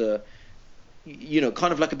gonna have to,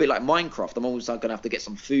 kind of like a bit like Minecraft. I'm always gonna have to get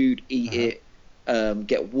some food, eat it,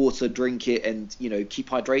 get water, drink it, and keep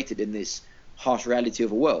hydrated in this harsh reality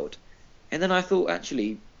of a world. And then I thought,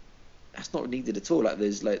 actually, that's not needed at all. Like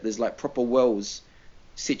there's proper wells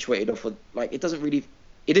situated off of, like, it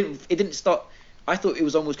didn't start. I thought it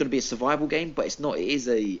was almost going to be a survival game, but it's not. It is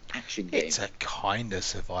a action game. It's a kind of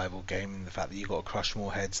survival game in the fact that you've got to crush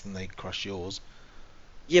more heads than they crush yours.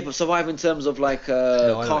 Yeah, but survive in terms of like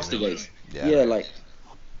castaways. Yeah, like.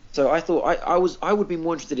 So I thought I would be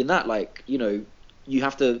more interested in that. Like, you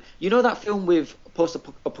have to, that film with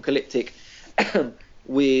post-apocalyptic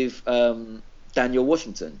with Daniel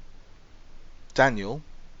Washington. Daniel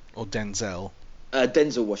or Denzel?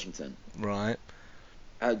 Denzel Washington. Right.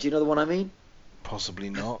 Do you know the one I mean? Possibly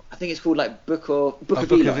not. I think it's called like Book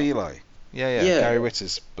of Eli. Yeah. Gary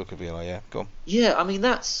Ritter's Book of Eli. Yeah, go on. Yeah, I mean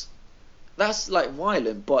that's like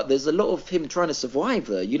violent, but there's a lot of him trying to survive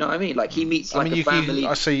there. You know what I mean? Like he meets like a family.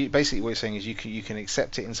 So basically, what you're saying is you can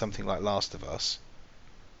accept it in something like Last of Us.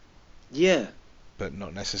 Yeah. But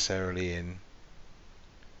not necessarily in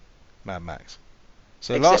Mad Max.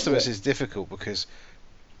 So Last of Us is difficult because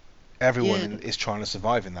everyone is trying to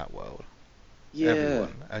survive in that world. Yeah.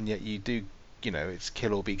 Everyone, and yet you do, it's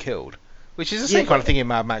kill or be killed, which is the same kind of thing in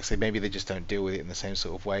Mad Max. Maybe they just don't deal with it in the same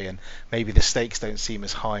sort of way, and maybe the stakes don't seem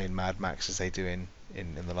as high in Mad Max as they do in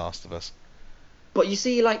The Last of Us. But you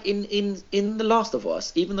see, like in The Last of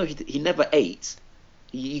Us, even though he never ate,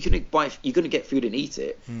 you couldn't get food and eat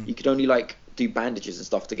it. You could only like do bandages and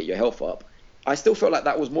stuff to get your health up. I still felt like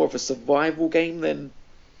that was more of a survival game than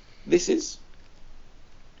this is.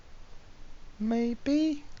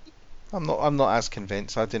 Maybe. I'm not as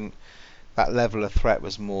convinced. That level of threat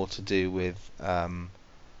was more to do with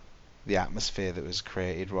the atmosphere that was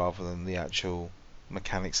created rather than the actual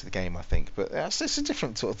mechanics of the game, I think. But it's a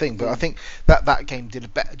different sort of thing. But I think that game did a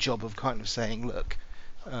better job of kind of saying, look,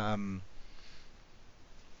 the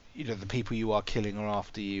people you are killing are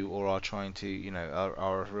after you or are trying to,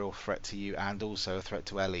 are a real threat to you and also a threat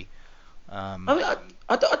to Ellie. I mean,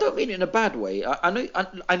 I don't mean it in a bad way. I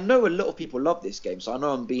know a lot of people love this game, so I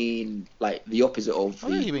know I'm being like the opposite of. I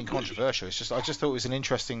know you're being controversial. It's just I just thought it was an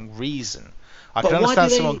interesting reason. I can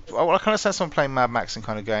understand someone playing Mad Max and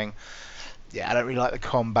kind of going, yeah, I don't really like the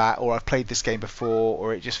combat, or I've played this game before,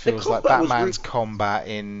 or it just feels like Batman's combat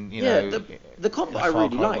in the combat I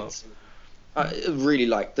really liked. I really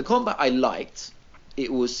liked the combat. I liked.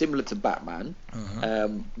 It was similar to Batman.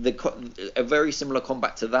 A very similar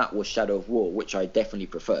combat to that was Shadow of War, which I definitely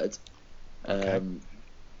preferred. Okay.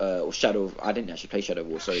 Or I didn't actually play Shadow of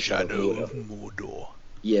War. Sorry, Shadow of Mordor.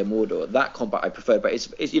 Yeah, Mordor. That combat I preferred, but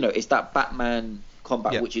it's that Batman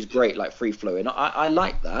combat which is great, like free flowing. I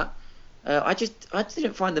like that. I just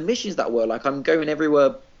didn't find the missions that well. Like I'm going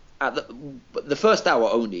everywhere at the first hour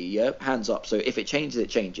only. Yeah, hands up. So if it changes, it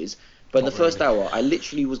changes. But in the first hour, I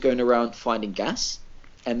literally was going around finding gas,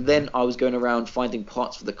 and then I was going around finding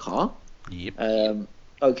parts for the car. Yep.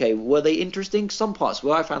 Okay, were they interesting? Some parts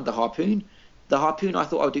where I found the harpoon. The harpoon I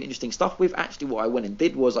thought I would do interesting stuff with. Actually, what I went and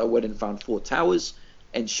did was I went and found 4 towers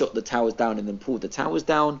and shot the towers down and then pulled the towers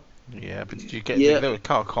down. Yeah, but did you get there was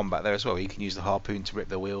car combat there as well? You can use the harpoon to rip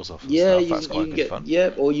their wheels off and stuff. That's quite good fun. Yeah,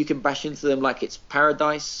 or you can bash into them like it's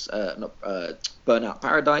Paradise, Burnout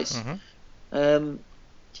Paradise.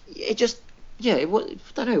 It just, it was. I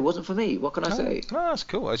don't know. It wasn't for me. What can I say? No, that's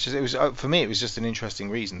cool. It was for me. It was just an interesting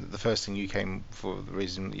reason. The first thing you came for, the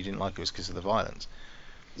reason you didn't like it was because of the violence.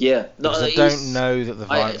 Yeah, no, because I don't know that the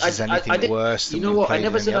violence is anything worse than we played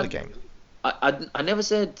in any other game. I never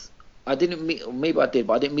said I didn't mean. Maybe I did,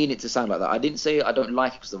 but I didn't mean it to sound like that. I didn't say I don't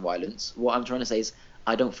like it because of the violence. What I'm trying to say is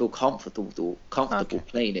I don't feel comfortable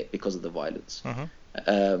playing it because of the violence.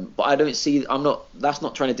 But I don't see. I'm not. That's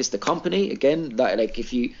not trying to diss the company. Again, that like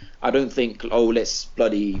if you, I don't think let's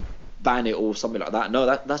bloody ban it or something like that. No,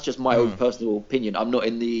 that's just my own personal opinion. I'm not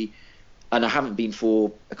in the, and I haven't been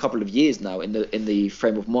for a couple of years now in the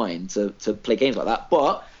frame of mind to play games like that.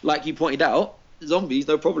 But like you pointed out, zombies,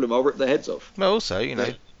 no problem. I'll rip their heads off. Well, also,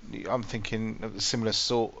 I'm thinking of a similar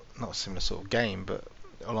sort, not a similar sort of game, but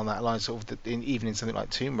along that line, sort of even in something like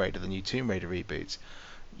Tomb Raider, the new Tomb Raider reboots.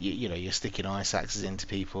 You're sticking ice axes into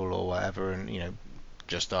people or whatever, and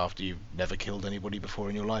just after you've never killed anybody before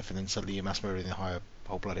in your life, and then suddenly you're mass murdering the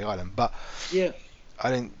whole bloody island. But I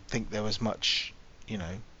didn't think there was much.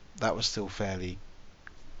 That was still fairly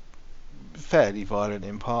violent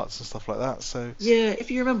in parts and stuff like that. So if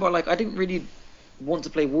you remember, like I didn't really want to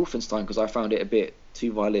play Wolfenstein because I found it a bit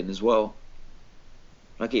too violent as well.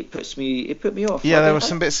 Like it put me off. Yeah, there were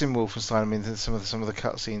some bits in Wolfenstein. I mean, some of the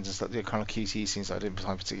cutscenes and stuff, the kind of QTE scenes that I didn't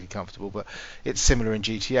find particularly comfortable. But it's similar in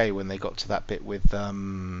GTA when they got to that bit with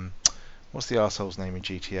what's the arsehole's name in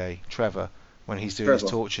GTA? Trevor, when he's doing his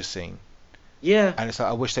torture scene. Yeah. And it's like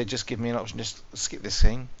I wish they'd just give me an option, just skip this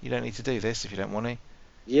scene. You don't need to do this if you don't want to.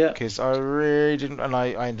 Yeah. Because I really didn't, and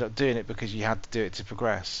I ended up doing it because you had to do it to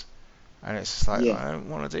progress. And it's just like I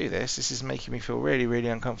don't want to do this. This is making me feel really, really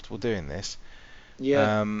uncomfortable doing this.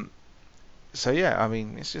 Yeah. So I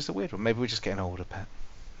mean, it's just a weird one. Maybe we're just getting older, Pat.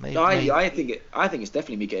 Maybe. I think it's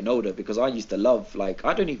definitely me getting older because I used to love I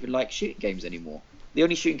don't even like shooting games anymore. The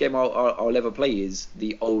only shooting game I'll ever play is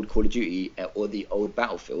the old Call of Duty or the old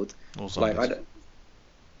Battlefield. Or zombies. Like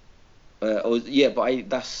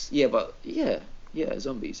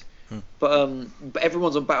zombies. But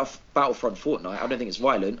everyone's on Battlefront Fortnite. I don't think it's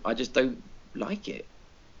violent. I just don't like it.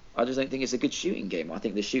 I just don't think it's a good shooting game. I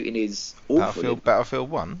think the shooting is awful. Battlefield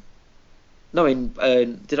 1? No,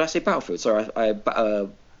 did I say Battlefield? Sorry,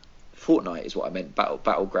 Fortnite is what I meant.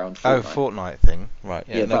 Battleground Fortnite. Oh, Fortnite thing. Right,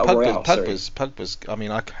 yeah. No, Pugba's, I mean,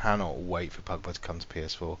 I cannot wait for Pugba to come to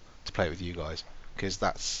PS4 to play it with you guys.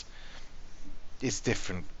 Because it's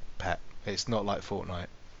different, Pet. It's not like Fortnite.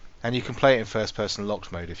 And you can play it in first person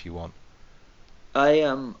locked mode if you want.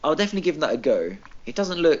 I'll definitely give that a go. It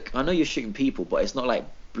doesn't look, I know you're shooting people, but it's not like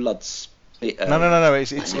blood spit. No.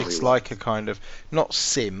 It's like a kind of not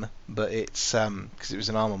sim, but it's because it was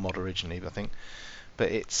an Armour mod originally, I think.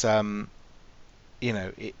 But it's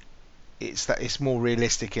it's more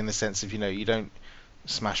realistic in the sense of you don't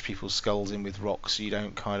smash people's skulls in with rocks. You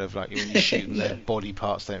don't kind of like when you shoot them, their body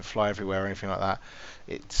parts don't fly everywhere or anything like that.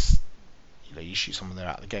 It's you shoot someone, they're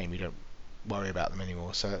out of the game. You don't worry about them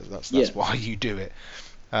anymore. So that's why you do it.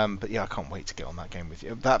 But I can't wait to get on that game with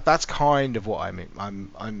you. That's kind of what I mean.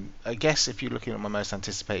 I guess if you're looking at my most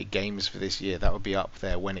anticipated games for this year, that would be up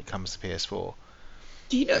there when it comes to PS4.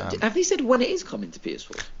 Do you know? Have they said when it is coming to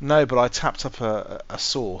PS4? No, but I tapped up a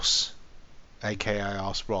source, aka I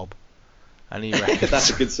asked Rob, and he reckons that's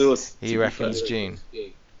a good source. He reckons June.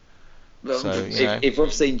 Well, so, if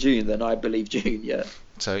Rob's saying June, then I believe June. Yeah.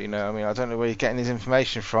 So I mean, I don't know where he's getting his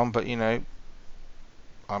information from, but I'm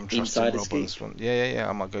trusting Rob on this one. Yeah.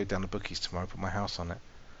 I might go down to Bookies tomorrow, put my house on it.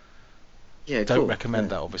 Yeah, don't recommend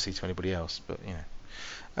that obviously to anybody else, but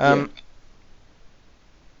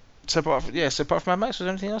So apart from Mad Max, was there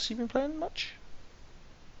anything else you've been playing much?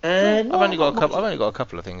 I've only got a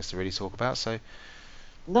couple of things to really talk about. So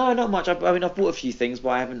no, not much. I've bought a few things, but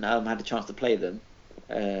I haven't had a chance to play them.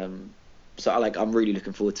 So I'm really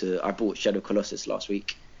looking forward to. I bought Shadow Colossus last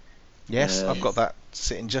week. Yes, I've got that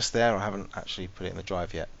sitting just there. I haven't actually put it in the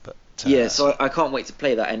drive yet, but so I can't wait to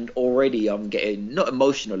play that. And already I'm getting not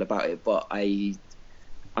emotional about it, but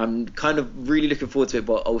I'm kind of really looking forward to it,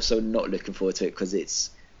 but also not looking forward to it because it's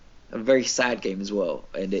a very sad game as well,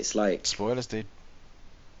 and it's like spoilers, dude.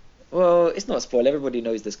 Well, it's not a spoiler. Everybody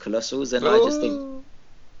knows there's colossals, and I just think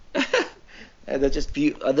they're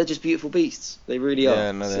just beautiful beasts. They really are.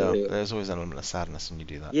 Yeah, no, they are. There's always an element of sadness when you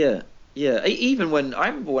do that. Yeah. Even when I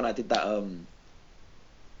remember when I did that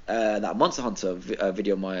that Monster Hunter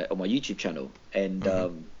video on my YouTube channel, and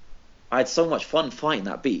I had so much fun fighting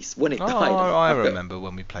that beast when it died. I remember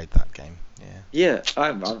when we played that game. Yeah,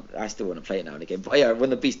 I still want to play it now and again. But when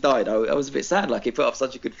the beast died, I was a bit sad. Like, it put up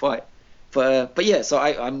such a good fight. But so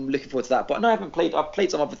I'm looking forward to that. But no, I haven't played. I've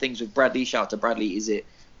played some other things with Bradley. Shout out to Bradley. Is it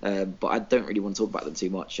but I don't really want to talk about them too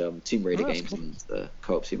much. Tomb Raider games cool. and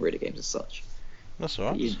co-op Tomb Raider games and such. That's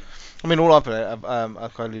all right. Yeah. I mean, all I've been, I've kind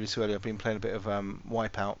of alluded to earlier, I've been playing a bit of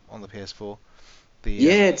Wipeout on the PS4.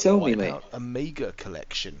 Tell me, mate. Wipeout Omega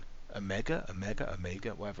collection. Omega,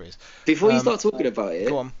 whatever it is. Before you start talking about it,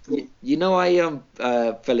 go on. You know I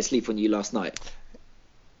fell asleep on you last night.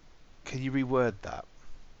 Can you reword that?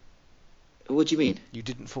 What do you mean? You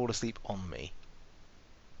didn't fall asleep on me.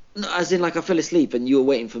 No, as in like I fell asleep and you were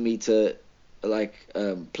waiting for me to like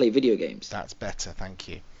play video games. That's better, thank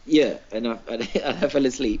you. Yeah, and I fell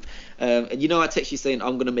asleep. And you know I text you saying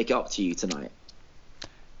I'm gonna make it up to you tonight.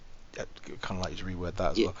 Kind of like you to reword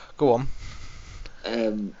that as well. Go on.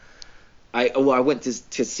 I went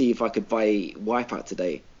to see if I could buy Wipeout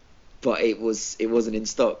today, but it wasn't in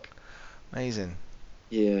stock. Amazing.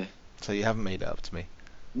 Yeah. So you haven't made it up to me.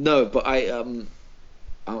 No, but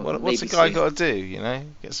what's a guy got to do? You know,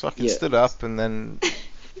 gets fucking stood up and then.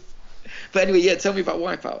 But anyway, tell me about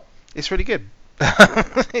Wipeout. It's really good.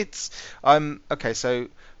 Okay. So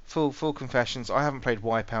full confessions. I haven't played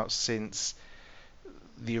Wipeout since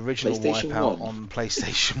the original Wipeout 1? on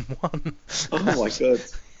PlayStation 1. Oh my god.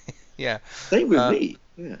 Yeah. Same with me.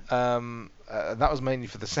 Yeah. That was mainly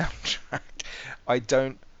for the soundtrack. I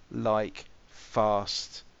don't like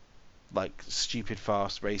stupid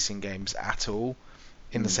fast racing games at all.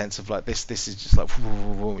 In the sense of like this is just like,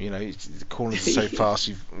 you know, the corners are so fast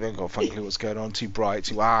you've got a fucking clue what's going on. Too bright,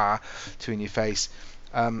 too in your face.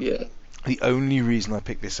 The only reason I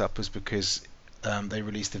picked this up was because they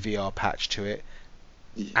released the VR patch to it,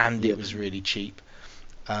 and it was really cheap.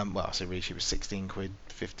 Well, I say really cheap, it was 16 quid,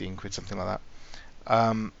 15 quid, something like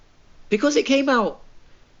that. Because it came out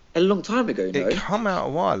a long time ago. No? It came out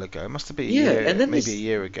a while ago. It must have been a year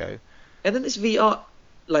ago. And then this VR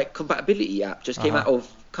compatibility app just came out of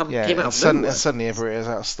nowhere. Suddenly everywhere is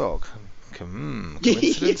out of stock.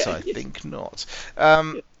 Coincidence? I think not.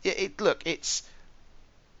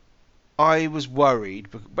 I was worried,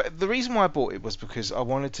 but the reason why I bought it was because I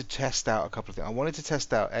wanted to test out a couple of things. I wanted to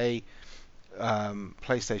test out PlayStation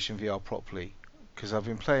VR properly, because I've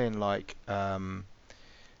been playing like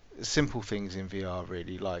simple things in VR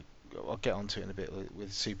really. Like I'll get onto it in a bit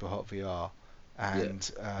with Super Hot VR.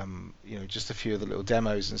 And you know, just a few of the little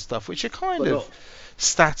demos and stuff, which are kind of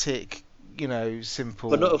static, you know, simple.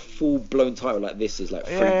 But not a full-blown title like this is like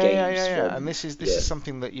free games. Yeah. And this is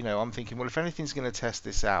something that, you know, I'm thinking, well, if anything's going to test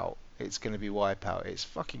this out, it's going to be Wipeout. It's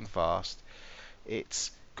fucking fast. It's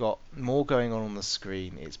got more going on the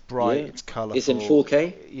screen. It's bright. It's colourful. It's in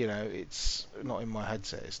 4K. You know, it's not in my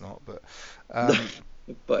headset. It's not, but.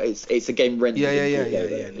 But it's a game rendered. Yeah.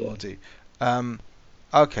 It will do.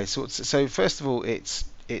 Okay, so first of all, it's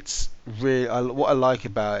really what I like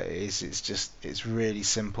about it is it's really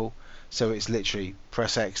simple. So it's literally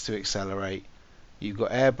press X to accelerate. You've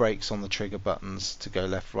got air brakes on the trigger buttons to go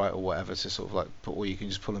left, right, or whatever to sort of like or you can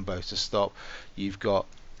just pull them both to stop. You've got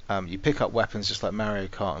you pick up weapons just like Mario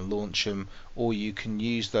Kart and launch them, or you can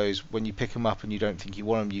use those when you pick them up and you don't think you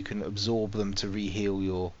want them. You can absorb them to reheal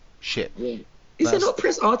your ship. Yeah. Is it not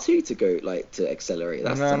press R2 to go to accelerate?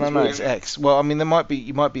 No, it's X. Well, I mean, you might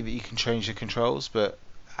be that you can change the controls, but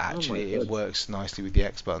actually it works nicely with the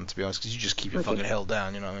X button, to be honest, because you just keep it fucking held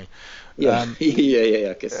down. You know what I mean? Yeah, yeah.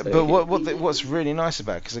 I guess so. But what's really nice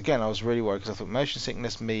about it, because again, I was really worried because I thought motion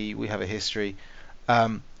sickness, we have a history.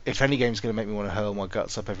 If any game's going to make me want to hurl my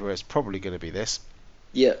guts up everywhere, it's probably going to be this.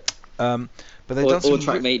 Yeah. But they've done some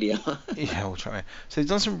Trackmania. or Trackmania. So they've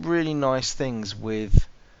done some really nice things with.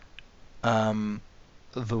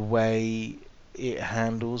 The way it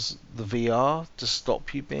handles the VR to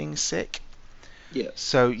stop you being sick. Yeah.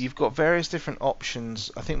 So you've got various different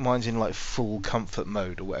options. I think mine's in like full comfort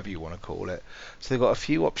mode or whatever you want to call it. So they've got a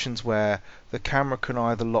few options where the camera can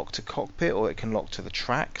either lock to cockpit or it can lock to the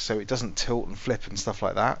track, so it doesn't tilt and flip and stuff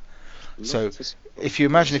like that. So if you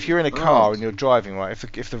imagine if you're in a car and you're driving, right,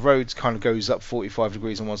 if the road kind of goes up 45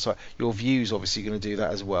 degrees on one side, your view's obviously going to do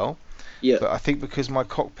that as well. Yeah. But I think because my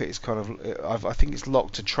cockpit is kind of, I think it's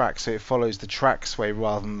locked to track, so it follows the track sway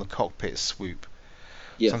rather than the cockpit swoop.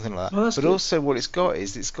 Yeah. Something like that. But good. Also what it's got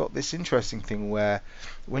this interesting thing where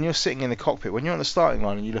when you're sitting in the cockpit, when you're on the starting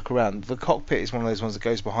line and you look around, the cockpit is one of those ones that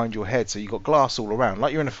goes behind your head, so you've got glass all around,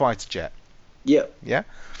 like you're in a fighter jet. Yeah. Yeah?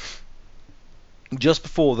 Just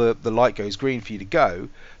before the light goes green for you to go,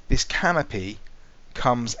 this canopy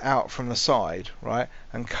comes out from the side, right,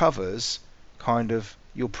 and covers kind of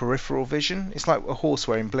your peripheral vision. It's like a horse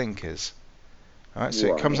wearing blinkers. Right,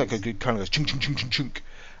 so it comes like a good kind of goes chunk chunk chunk chunk chunk,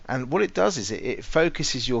 and what it does is it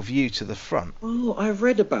focuses your view to the front. Oh, I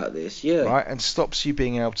read about this, yeah. Right, and stops you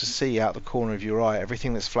being able to see out the corner of your eye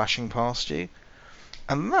everything that's flashing past you.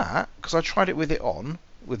 And that, because I tried it with it on,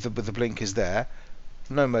 with the blinkers there,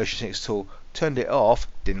 no motion sickness at all. Turned it off,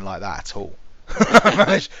 didn't like that at all. I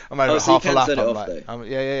managed about so half a lap. turn it I'm off, like, though?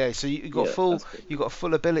 yeah. So you got full, that's good. you got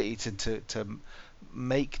full ability to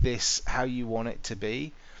make this how you want it to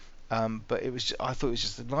be. But it was, I thought it was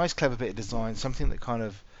just a nice, clever bit of design, something that kind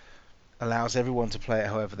of allows everyone to play it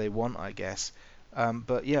however they want, I guess.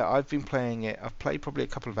 But yeah, I've been playing it. I've played probably a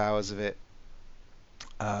couple of hours of it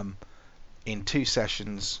in 2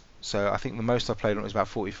 sessions. So I think the most I played on it was about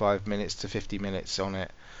 45 minutes to 50 minutes on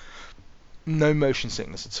it. No motion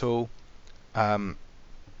sickness at all. I'm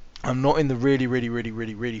not in the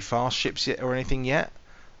really fast ships yet or anything yet.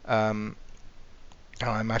 And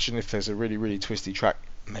I imagine if there's a really twisty track,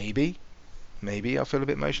 maybe I'll feel a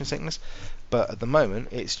bit motion sickness. But at the moment,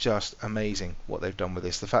 it's just amazing what they've done with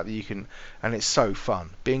this. The fact that you can, and it's so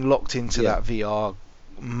fun. Being locked into that VR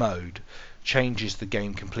mode changes the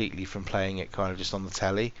game completely from playing it kind of just on the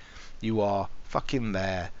telly. You are fucking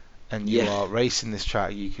there, and you are racing this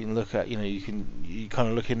track. You can look at, you kind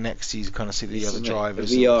of look in next to you, kind of see the other drivers,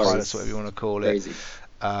 the pilots, whatever you want to call it.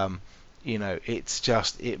 It's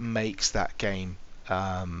just, it makes that game.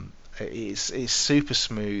 It's super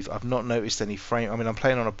smooth. I've not noticed any frame. I mean, I'm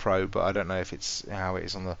playing on a pro, but I don't know if it's how it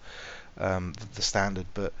is on the standard.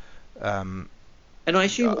 But and I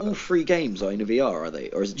assume all 3 games are in VR, are they,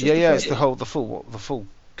 or is it just it's the full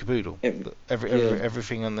caboodle.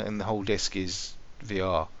 Everything in the whole disc is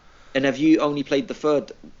VR. And have you only played the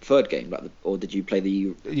third game, or did you play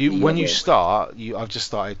the? When you start, I've just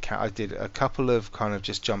started. I did a couple of kind of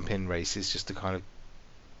just jump in races just to kind of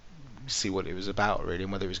see what it was about really,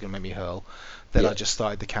 and whether it was going to make me hurl. Then I just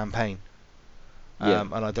started the campaign.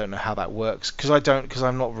 And I don't know how that works because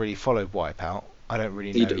I'm not really followed Wipeout. I don't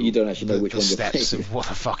really know. You don't actually know which one the you're steps playing. Of what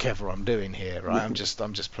the fuck ever I'm doing here, right? I'm just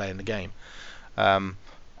playing the game,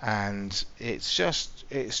 and it's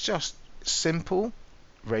just simple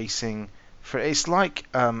racing. It's like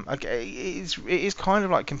it is kind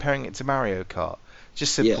of like comparing it to Mario Kart,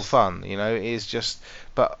 just simple fun. It is just,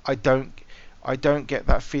 but I don't get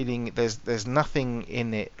that feeling. There's nothing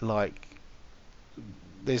in it like.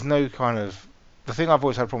 There's no kind of. The thing I've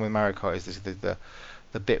always had a problem with Mario Kart is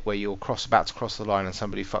the bit where you're about to cross the line and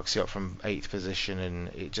somebody fucks you up from 8th position, and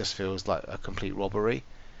it just feels like a complete robbery.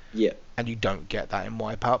 Yeah. And you don't get that in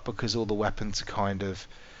Wipeout because all the weapons are kind of,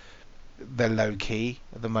 they're low key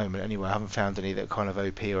at the moment. Anyway, I haven't found any that are kind of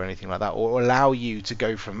OP or anything like that, or allow you to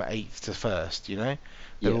go from 8th to 1st.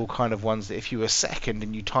 They're all kind of ones that if you were second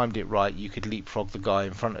and you timed it right, you could leapfrog the guy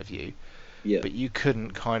in front of you. Yeah. But you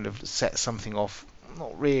couldn't kind of set something off,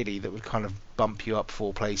 not really, that would kind of bump you up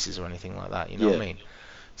 4 places or anything like that. You know what I mean?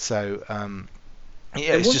 So,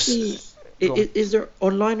 it's just. Is there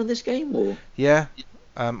online on this game or? Yeah.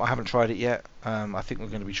 I haven't tried it yet. I think we're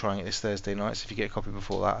going to be trying it this Thursday night. So if you get a copy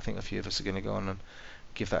before that, I think a few of us are going to go on and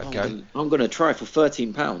give that a go. I'm going to try for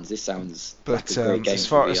 £13. This sounds like a great game. As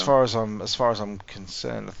far as I'm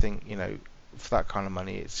concerned, I think for that kind of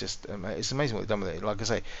money, it's just it's amazing what they've done with it. Like I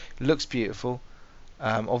say, it looks beautiful.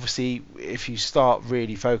 Obviously, if you start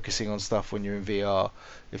really focusing on stuff when you're in VR,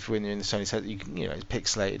 when you're in the Sony set, you can it's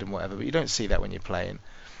pixelated and whatever, but you don't see that when you're playing.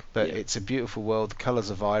 But it's a beautiful world. The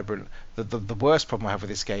colours are vibrant. The worst problem I have with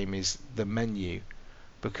this game is the menu,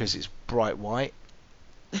 because it's bright white.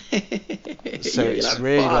 So it's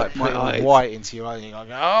really like putting white into your eyes, and you're like,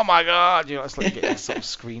 oh my god, it's like getting sort of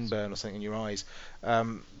screen burn or something in your eyes.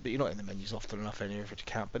 But you're not in the menus often enough anyway for it to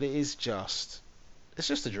count. But it is just, it's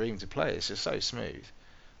just a dream to play. It's just so smooth.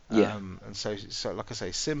 And so like I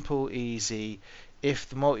say, simple, easy. If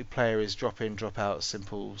the multiplayer is drop in, drop out,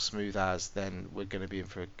 simple, smooth as, then we're going to be in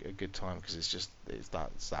for a good time, because it's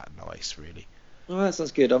that nice, really. Well, that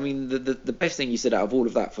sounds good. I mean, the best thing you said out of all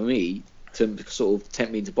of that for me to sort of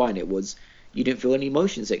tempt me into buying it was you didn't feel any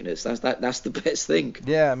motion sickness. That's the best thing.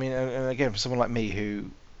 Yeah, I mean, and again, for someone like me who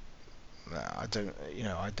I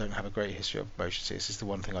don't have a great history of motion sickness. It's the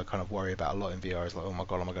one thing I kind of worry about a lot in VR. Is like, oh my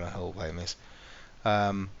god, am I going to hell playing this? But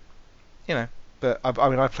I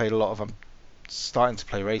mean, I played a lot of. I'm starting to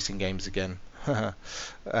play racing games again,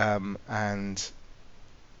 and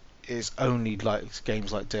it's only like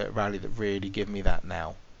games like Dirt Rally that really give me that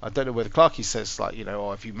now. I don't know whether Clarky says like,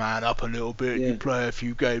 if you man up a little bit, and you play a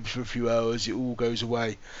few games for a few hours, it all goes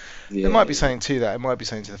away. There might be something to that. It might be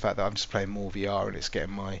something to the fact that I'm just playing more VR and it's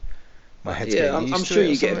getting my head's getting used to it. I'm sure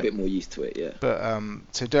you get a bit more used to it. Yeah. But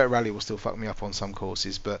so Dirt Rally will still fuck me up on some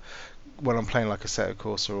courses, but when I'm playing like Assetto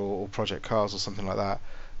Corsa or Project Cars or something like that,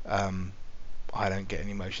 I don't get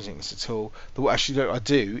any motion sickness at all. But what actually I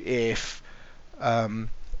do if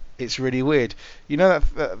It's really weird. You know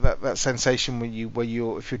that sensation when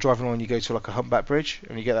if you're driving along, you go to like a humpback bridge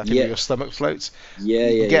and you get that thing where your stomach floats. Yeah, you yeah,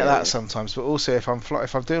 can get yeah, that yeah. sometimes, but also if I'm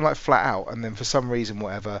doing like flat out and then for some reason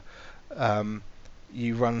whatever,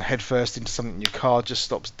 you run headfirst into something, your car just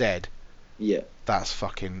stops dead. Yeah. That's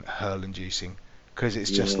fucking hurl inducing because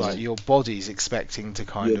it's just Yeah. like your body's expecting to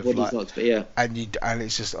kind Your of body's like, not, yeah. and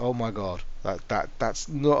it's just, oh my god, that's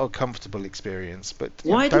not a comfortable experience. But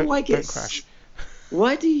Why do I get? don't crash.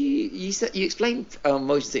 Why do you said you explained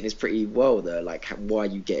motion sickness pretty well there, like why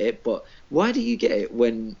you get it, but why do you get it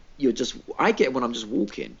when you're just? I get it when I'm just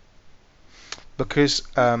walking. Because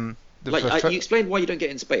Like you explained why you don't get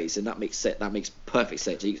in space, and that makes sense. That makes perfect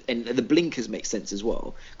sense. And the blinkers make sense as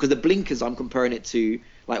well, because the blinkers I'm comparing it to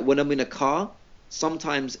like when I'm in a car.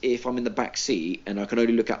 Sometimes if I'm in the back seat and I can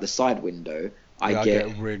only look out the side window, I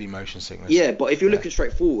get really motion sickness. Yeah, but if you're looking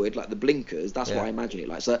straight forward, like the blinkers, that's what I imagine it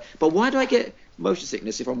like. So, but why do I get motion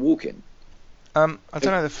sickness if I'm walking? I don't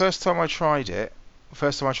know. The first time I tried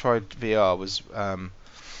VR was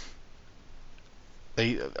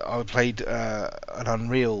I played an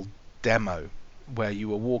Unreal demo where you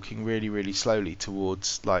were walking really, really slowly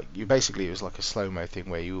towards it was like a slow-mo thing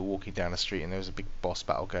where you were walking down the street and there was a big boss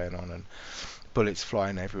battle going on and bullets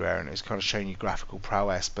flying everywhere and it was kind of showing you graphical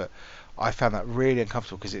prowess, but I found that really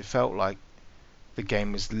uncomfortable because it felt like the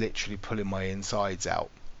game was literally pulling my insides out.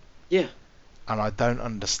 Yeah. And I don't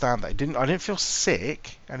understand that. I didn't feel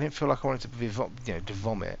sick. I didn't feel like I wanted to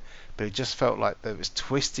vomit, but it just felt like that it was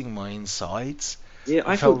twisting my insides. Yeah,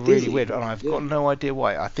 I felt really dizzy. weird, and I've got no idea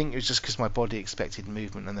why. I think it was just because my body expected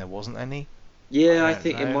movement and there wasn't any. Yeah, I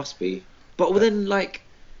think it must be. But then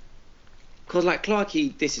because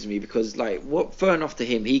Clarky disses me because fair enough to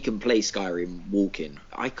him, he can play Skyrim walking.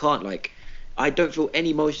 I can't I don't feel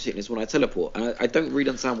any motion sickness when I teleport, and I don't really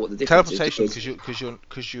understand what the difference Teleportation is.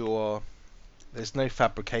 because you're there's no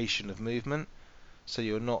fabrication of movement, so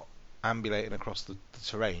you're not ambulating across the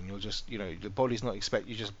terrain. You're just the body's not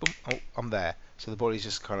you just boom, oh, I'm there. So the body's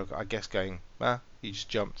just kind of, I guess, going, you just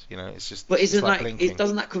jumped. It's just. But isn't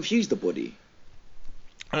doesn't that confuse the body?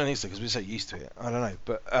 I don't think so because we're so used to it. I don't know,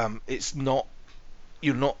 but it's not.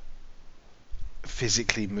 You're not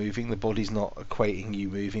physically moving. The body's not equating you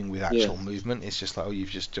moving with actual movement. It's just like, oh, you've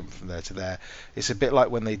just jumped from there to there. It's a bit like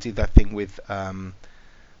when they did that thing with.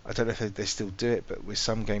 I don't know if they still do it, but with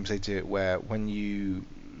some games they do it where when you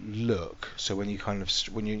look, so when you kind of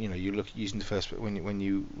you look using the first, when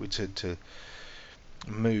you were to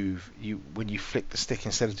move, when you flick the stick,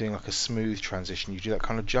 instead of doing like a smooth transition, you do that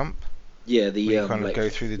kind of jump. Yeah, you kind of go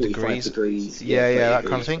through the degrees. Yeah, that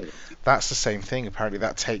kind of thing. That's the same thing. Apparently,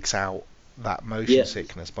 that takes out that motion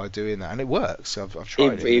sickness by doing that, and it works. I've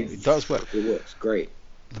tried it. It does work. It works great.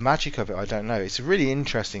 The magic of it, I don't know. It's a really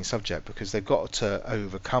interesting subject because they've got to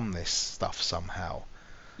overcome this stuff somehow.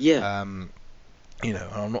 Yeah. And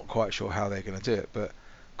I'm not quite sure how they're going to do it, but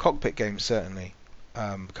cockpit games certainly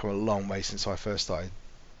come a long way since I first started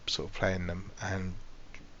sort of playing them. And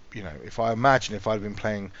if I'd been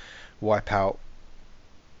playing Wipeout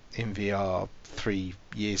in VR 3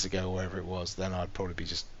 years ago or whatever it was, then I'd probably be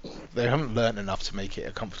they haven't learned enough to make it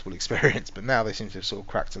a comfortable experience, but now they seem to have sort of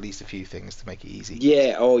cracked at least a few things to make it easy.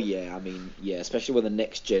 Yeah, I mean, especially when the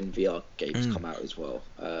next gen VR games come out as well.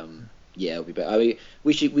 It'll be better. I mean,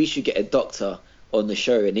 we should get a doctor on the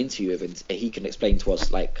show and interview him, and he can explain to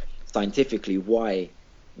us scientifically why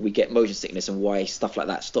we get motion sickness and why stuff like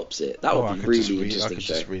that stops it. That would be really interesting. I could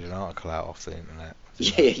just read an article out off the internet.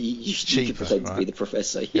 Yeah, you could pretend to be the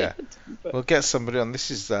professor. Yeah. We'll get somebody on. This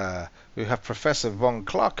is we have Professor von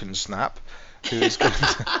Clarkensnap, who is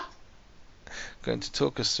going to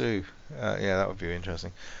talk us through. That would be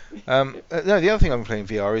interesting. No, the other thing I'm playing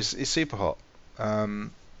VR is Superhot.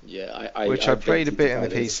 Which I played a bit in the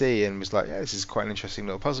PC and was like, this is quite an interesting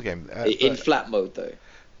little puzzle game. In flat mode though.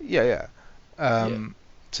 Yeah. So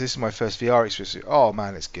this is my first VR experience. Oh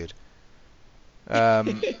man, it's good.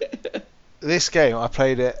 This game, I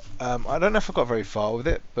played it. I don't know if I got very far with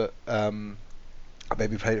it, but I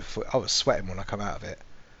maybe played it I was sweating when I come out of it.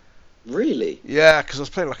 Really? Yeah, because I was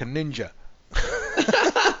playing like a ninja.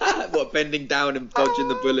 What, bending down and dodging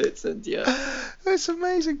the bullets and It's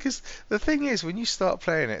amazing because the thing is, when you start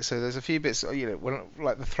playing it, so there's a few bits, when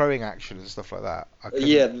like the throwing action and stuff like that. I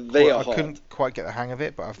couldn't quite get the hang of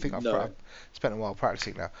it, but I think I've spent a while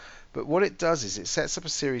practicing now. But what it does is it sets up a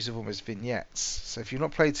series of almost vignettes. So if you've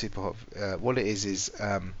not played Superhot, what it is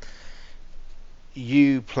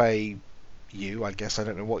you play I guess. I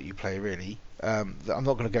don't know what you play really. I'm not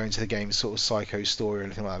going to go into the game's sort of psycho story or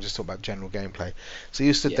anything like that. I'm just talking about general gameplay. So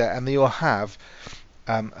you stood there, and then you'll have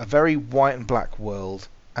a very white and black world,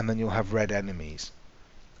 and then you'll have red enemies.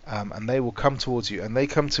 and they will come towards you, and they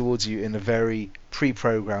come towards you in a very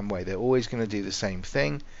pre-programmed way. They're always going to do the same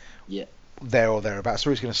thing. Yeah. There or thereabouts.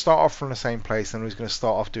 They're always going to start off from the same place, and they're always going to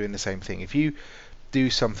start off doing the same thing. If you do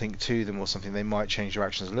something to them or something, they might change their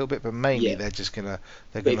actions a little bit, but mainly they're just gonna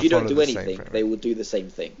But if you don't do anything, they will do the same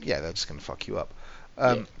thing. Yeah, they're just gonna fuck you up.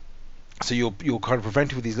 So you're kind of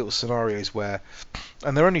prevented with these little scenarios where,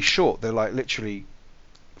 and they're only short. They're like literally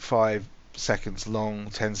 5 seconds long,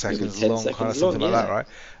 10 seconds 10 long, seconds kind of something long, like that,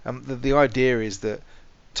 right? The idea is that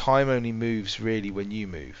time only moves really when you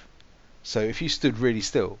move. So if you stood really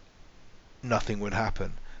still, nothing would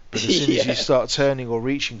happen. But as soon as you start turning or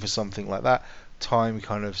reaching for something like that, time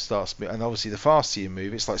kind of starts, and obviously the faster you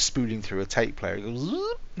move, it's like spooling through a tape player. It goes,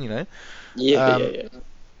 you know. Yeah.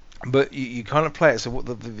 But you kind of play it. So what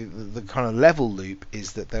the kind of level loop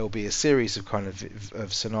is that there will be a series of kind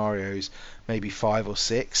of scenarios, maybe 5 or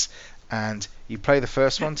 6, and you play the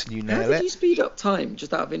first one till you nail it. How did you speed up time,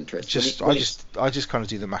 just out of interest? I just kind of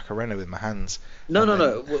do the Macarena with my hands. No.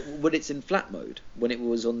 When it's in flat mode, when it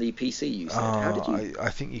was on the PC, you said. How did you? I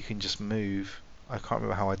think you can just move. I can't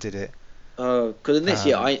remember how I did it. Because in this,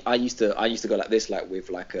 I used to go like this, like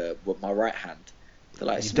with my right hand. To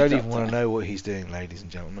like you don't even want to know what he's doing, ladies and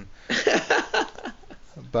gentlemen.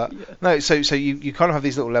 But no, so you kind of have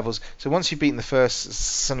these little levels. So once you've beaten the first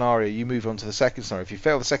scenario, you move on to the second scenario. If you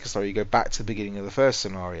fail the second scenario, you go back to the beginning of the first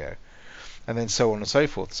scenario, and then so on and so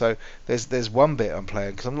forth. So there's one bit I'm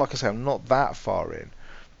playing because I'm not that far in,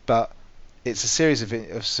 but it's a series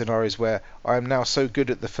of scenarios where I am now so good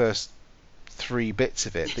at the first 3 bits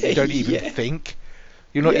of it that you don't even think.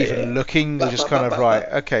 You're not even looking. You're just kind of right.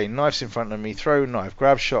 Okay, knife's in front of me. Throw knife.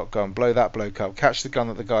 Grab shotgun. Blow that bloke up. Catch the gun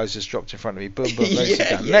that the guy's just dropped in front of me. Boom, boom. Loads of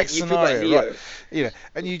gun. Next scenario, right? You know,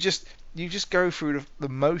 and you just go through the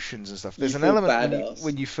motions and stuff. There's an element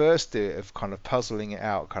when you first do it of kind of puzzling it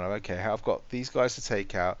out. Kind of okay, I've got these guys to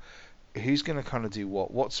take out. Who's going to kind of do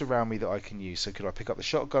what? What's around me that I can use? So could I pick up the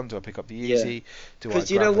shotgun? Do I pick up the Uzi?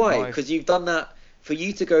 Because you know why? Because you've done that. For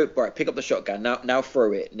you to go right, pick up the shotgun now,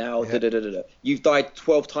 throw it now. You've died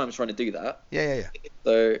 12 times trying to do that. Yeah.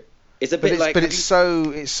 So it's a bit like. But it's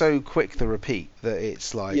so quick the repeat that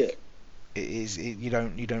it's like it is. You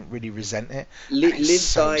don't really resent it. Live,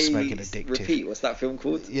 so die, addictive. repeat. What's that film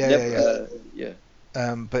called? Yeah.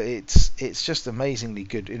 But it's just amazingly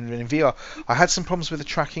good in VR. I had some problems with the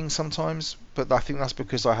tracking sometimes, but I think that's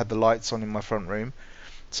because I had the lights on in my front room.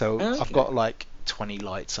 So I've got like 20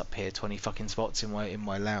 lights up here, 20 fucking spots in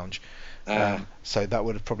my lounge. So that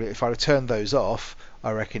would have probably, if I'd have turned those off,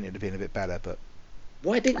 I reckon it'd have been a bit better. But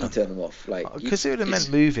why didn't you turn them off? Like because it would have meant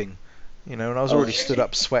moving. You know, and I was already stood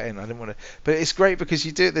up sweating. I didn't want to. But it's great because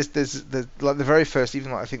you do it. There's like the very first,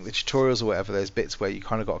 even like I think the tutorials or whatever. There's bits where you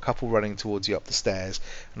kind of got a couple running towards you up the stairs,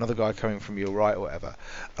 another guy coming from your right or whatever.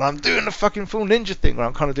 And I'm doing the fucking full ninja thing where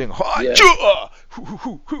I'm kind of doing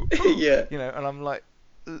you know, and I'm like.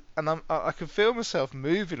 And I can feel myself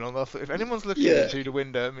moving on. If anyone's looking through the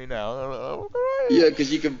window at me now,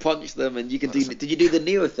 because you can punch them and you can do. Did you do the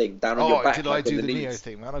Neo thing down on your back? Did I do the Neo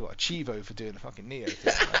thing, man? I got a Chivo for doing the fucking Neo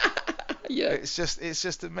thing. It's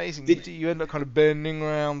just amazing. You end up kind of bending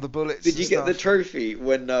around the bullets. Did you get the trophy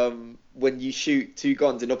when you shoot 2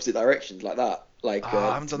 guns in opposite directions like that? Like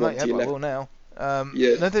I haven't done that yet, but I will now.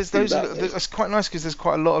 No, there's those. It's quite nice because there's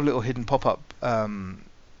quite a lot of little hidden pop-up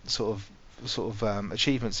sort of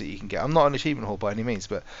achievements that you can get. I'm not an achievement whore by any means,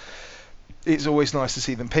 but it's always nice to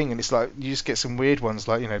see them ping, and it's like you just get some weird ones,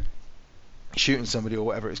 like, you know, shooting somebody or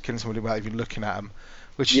whatever, it's killing somebody without even looking at them,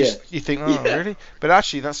 which you think, really? But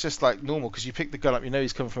actually that's just like normal, because you pick the gun up, you know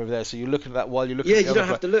he's coming from over there, so you're looking at that while you're looking at the you don't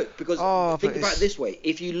have to look, because think about it this way,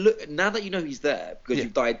 if you look, now that you know he's there, because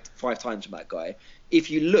you've died 5 times from that guy, if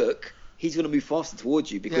you look, he's going to move faster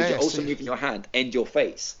towards you, because you're also moving your hand and your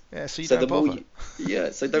face. Yeah, so you don't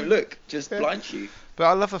bother. So don't look, just blind shoot. But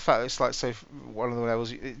I love the fact that it's like, so one of the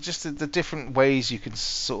levels, just the different ways you can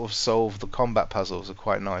sort of solve the combat puzzles are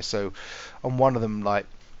quite nice. So on one of them, like,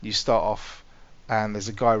 you start off and there's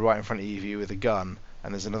a guy right in front of you with a gun,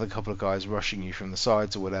 and there's another couple of guys rushing you from the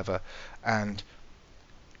sides or whatever, and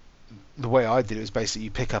the way I did it was basically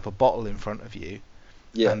you pick up a bottle in front of you,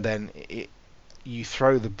 and then you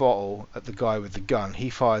throw the bottle at the guy with the gun, he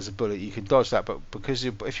fires a bullet, you can dodge that, but because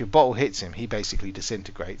if your bottle hits him, he basically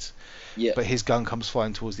disintegrates. But his gun comes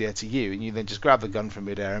flying towards the air to you, and you then just grab the gun from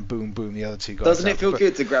midair and boom, boom, the other 2 guys. Doesn't it feel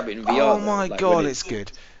good to grab it in VR? Oh my god, it's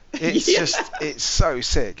good. It's just, it's so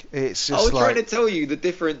sick. It's just. I was trying to tell you the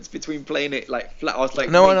difference between playing it like flat. I was like,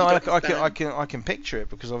 no, I can picture it,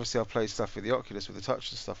 because obviously I've played stuff with the Oculus with the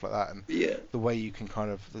touch and stuff like that, and the way you can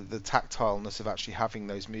kind of the tactileness of actually having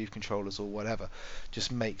those move controllers or whatever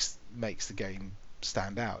just makes the game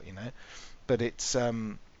stand out, you know. But it's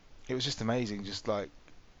it was just amazing. Just like,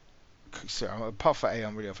 so apart from A,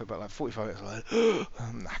 I'm really off it, but like 45 minutes, like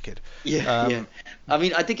I'm knackered. Yeah. I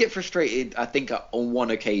mean, I did get frustrated, I think, on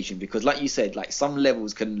one occasion because, like you said, like some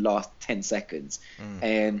levels can last 10 seconds,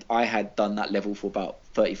 and I had done that level for about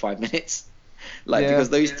 35 minutes. Because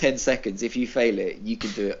those 10 seconds, if you fail it, you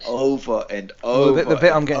can do it over and over. Well, the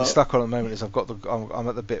bit I'm getting stuck on at the moment is I'm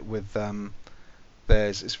at the bit with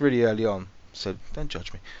it's really early on, so don't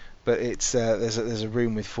judge me. But it's there's a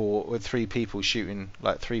room with 3 people shooting,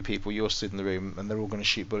 like 3 people. You're stood in the room, and they're all going to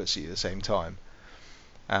shoot bullets at you at the same time.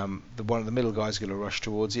 The one of the middle guys is going to rush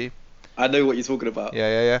towards you. I know what you're talking about.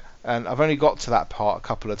 Yeah. And I've only got to that part a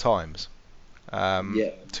couple of times,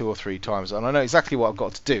 2 or 3 times, and I know exactly what I've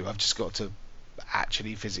got to do. I've just got to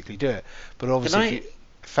actually physically do it. But obviously, if you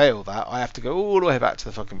fail that, I have to go all the way back to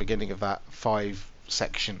the fucking beginning of that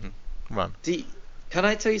 5-section run. Can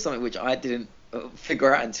I tell you something which I didn't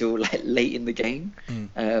figure out until like late in the game?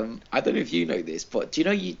 I don't know if you know this, but do you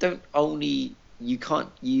know you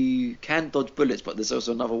can dodge bullets, but there's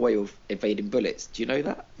also another way of evading bullets. Do you know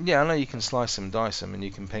that? Yeah, I know you can slice them, dice them, and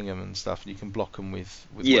you can ping them and stuff, and you can block them with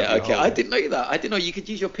yeah, okay. I didn't know that. I didn't know you could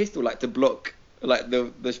use your pistol like to block like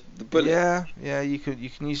the bullet. Yeah, you can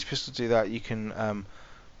use your pistol to do that. You can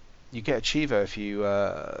you get a Chivo if you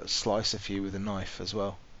slice a few with a knife as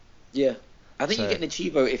well. Yeah. I think you get an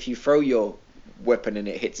Chivo if you throw your weapon and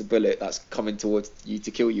it hits a bullet that's coming towards you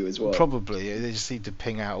to kill you as well. Probably. They just seem to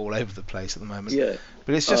ping out all over the place at the moment. Yeah.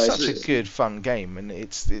 But it's just such a good, fun game, and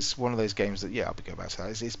it's one of those games that, I'll be going back to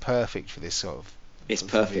that. It's perfect for this sort of... It's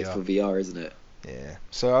perfect for VR, isn't it? Yeah.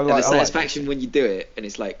 So I like... the satisfaction when you do it, and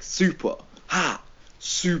it's like, super.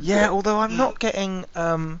 Yeah, although I'm not getting...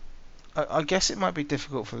 I guess it might be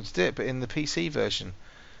difficult for them to do it, but in the PC version,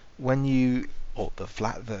 when you... Or the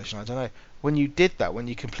flat version, I don't know. When you did that, when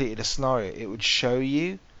you completed a scenario, it would show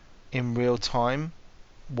you in real time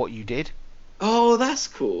what you did. Oh, that's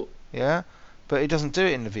cool. Yeah, but it doesn't do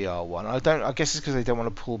it in the VR one. I guess it's because they don't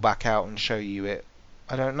want to pull back out and show you it.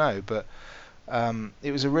 I don't know, but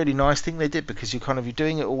it was a really nice thing they did because you're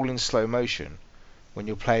doing it all in slow motion when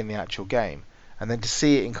you're playing the actual game, and then to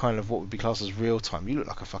see it in kind of what would be classed as real time, you look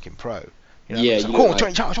like a fucking pro. You know, and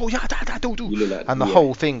the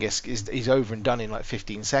whole thing is over and done in like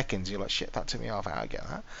 15 seconds. You're like, shit, that took me half an hour to get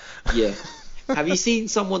that. Yeah. Have you seen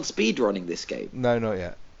someone speedrunning this game? No, not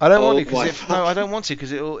yet. I don't want to I don't want to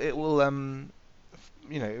because it will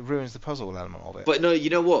it ruins the puzzle element of it. But no, you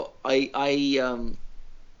know what? You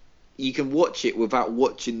can watch it without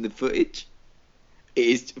watching the footage. It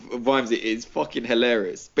is fucking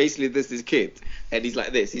hilarious. Basically, there's this kid and he's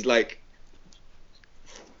like this. He's like.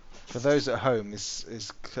 For those at home, this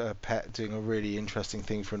is Pet doing a really interesting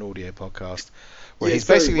thing for an audio podcast, where he's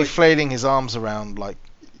basically flailing his arms around like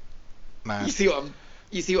mad. You see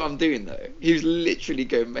what I'm doing though? He was literally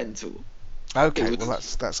going mental. Okay, well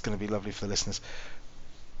that's going to be lovely for the listeners.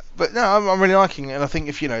 But no, I'm really liking it, and I think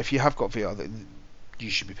if you have got VR, you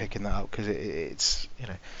should be picking that up because it's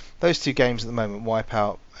those 2 games at the moment,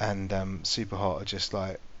 Wipeout and Super Hot, are just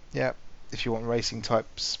like if you want racing type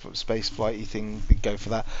space flighty thing, go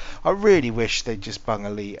for that. I really wish they'd just bung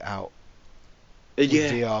Elite out with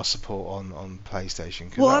VR support on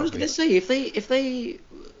PlayStation. Well, I was going to say if they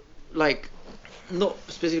like not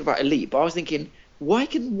specifically about Elite, but I was thinking why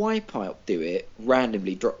can Wipeout do it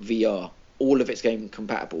randomly, drop VR, all of its game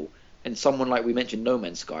compatible, and someone like we mentioned No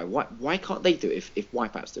Man's Sky, why can't they do it if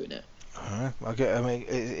Wipeout's doing it? I mean,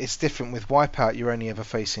 it's different with Wipeout. You're only ever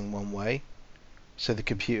facing one way. So the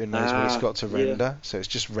computer knows what it's got to render, so it's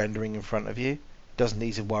just rendering in front of you. Doesn't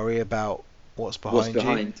need to worry about what's behind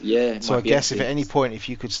you. Yeah. So I guess if at any point, if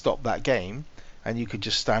you could stop that game and you could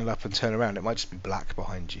just stand up and turn around, it might just be black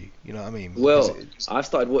behind you. You know what I mean? Well, I've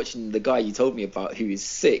started watching the guy you told me about who is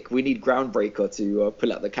sick. We need Groundbreaker to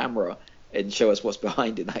pull out the camera and show us what's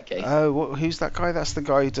behind in that game. Oh, who's that guy? That's the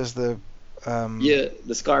guy who does the... the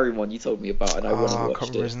Skyrim one you told me about, and I want to watch it. I can't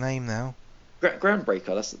remember his name now.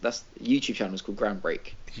 Groundbreaker, that's the YouTube channel is called Groundbreak.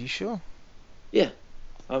 Are you sure? Yeah,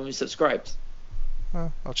 I'm subscribed.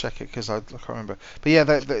 Well, I'll check it because I can't remember. But yeah,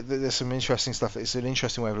 there's some interesting stuff. It's an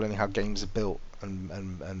interesting way of learning how games are built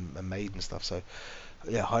and made and stuff. So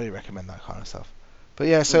yeah, highly recommend that kind of stuff. But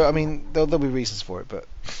yeah, so I mean, there'll be reasons for it, but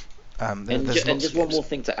and just one more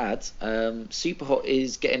thing to add, Super Hot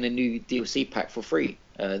is getting a new DLC pack for free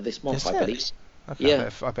this month, I believe. Okay,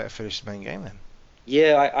 yeah, I better finish the main game then.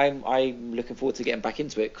 Yeah, I'm looking forward to getting back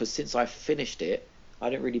into it because since I finished it,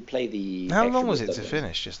 I didn't really play the. How long was it to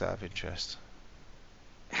finish? Just out of interest.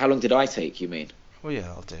 How long did I take? You mean? Well, yeah,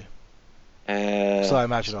 I'll do. So I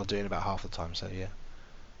imagine I'll do it in about half the time. So yeah.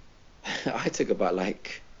 I took a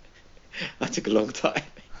long time.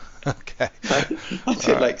 Okay. I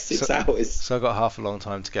did like 6 hours. So I got half a long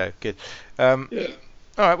time to go. Good. Yeah.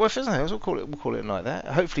 All right. Well, if there's nothing else, we'll call it a night there.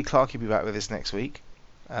 Hopefully, Clark will be back with us next week.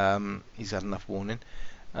 He's had enough warning.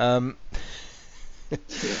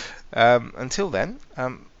 Until then,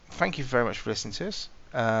 thank you very much for listening to us.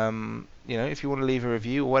 If you want to leave a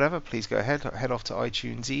review or whatever, please go ahead. Head off to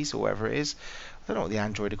iTunes or whatever it is. I don't know what the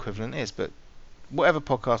Android equivalent is, but whatever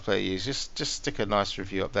podcast player you use, just stick a nice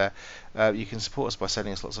review up there. You can support us by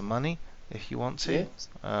sending us lots of money if you want to.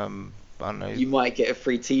 I don't know. You might get a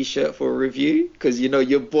free T-shirt for a review because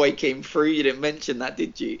your boy came through. You didn't mention that,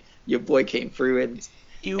 did you? Your boy came through and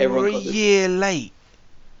you were a year late.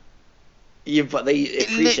 Yeah, but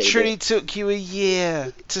it literally took you a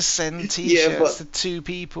year to send T-shirts to 2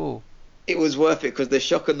 people. It was worth it because the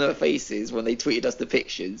shock on their faces when they tweeted us the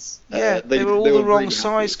pictures. Yeah, they were all the wrong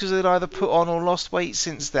size because they'd either put on or lost weight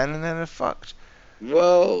since then, and then they're fucked.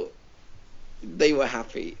 Well, they were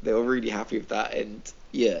happy. They were really happy with that, and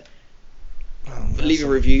yeah. Leave a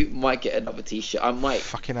review, might get another T-shirt. I might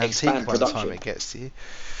fucking antique by the time it gets to you.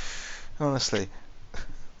 Honestly.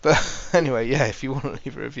 But anyway, yeah, if you want to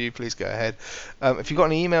leave a review, please go ahead. If you've got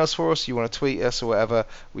any emails for us, you want to tweet us or whatever,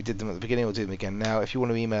 we did them at the beginning, we'll do them again now. If you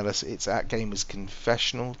want to email us, it's at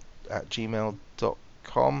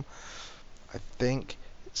gamersconfessional@gmail.com. I think.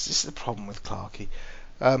 This is the problem with Clarky.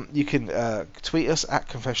 You can tweet us at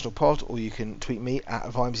confessionalpod, or you can tweet me at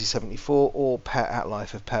Vimesy74, or Pet at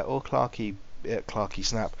Life of Pet, or Clarky at Clarky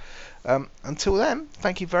Snap. Until then,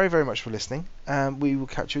 thank you very, very much for listening, and we will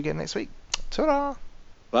catch you again next week. Ta-da!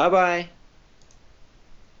 Bye-bye.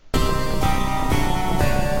 The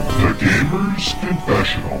Gamers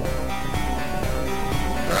Confessional.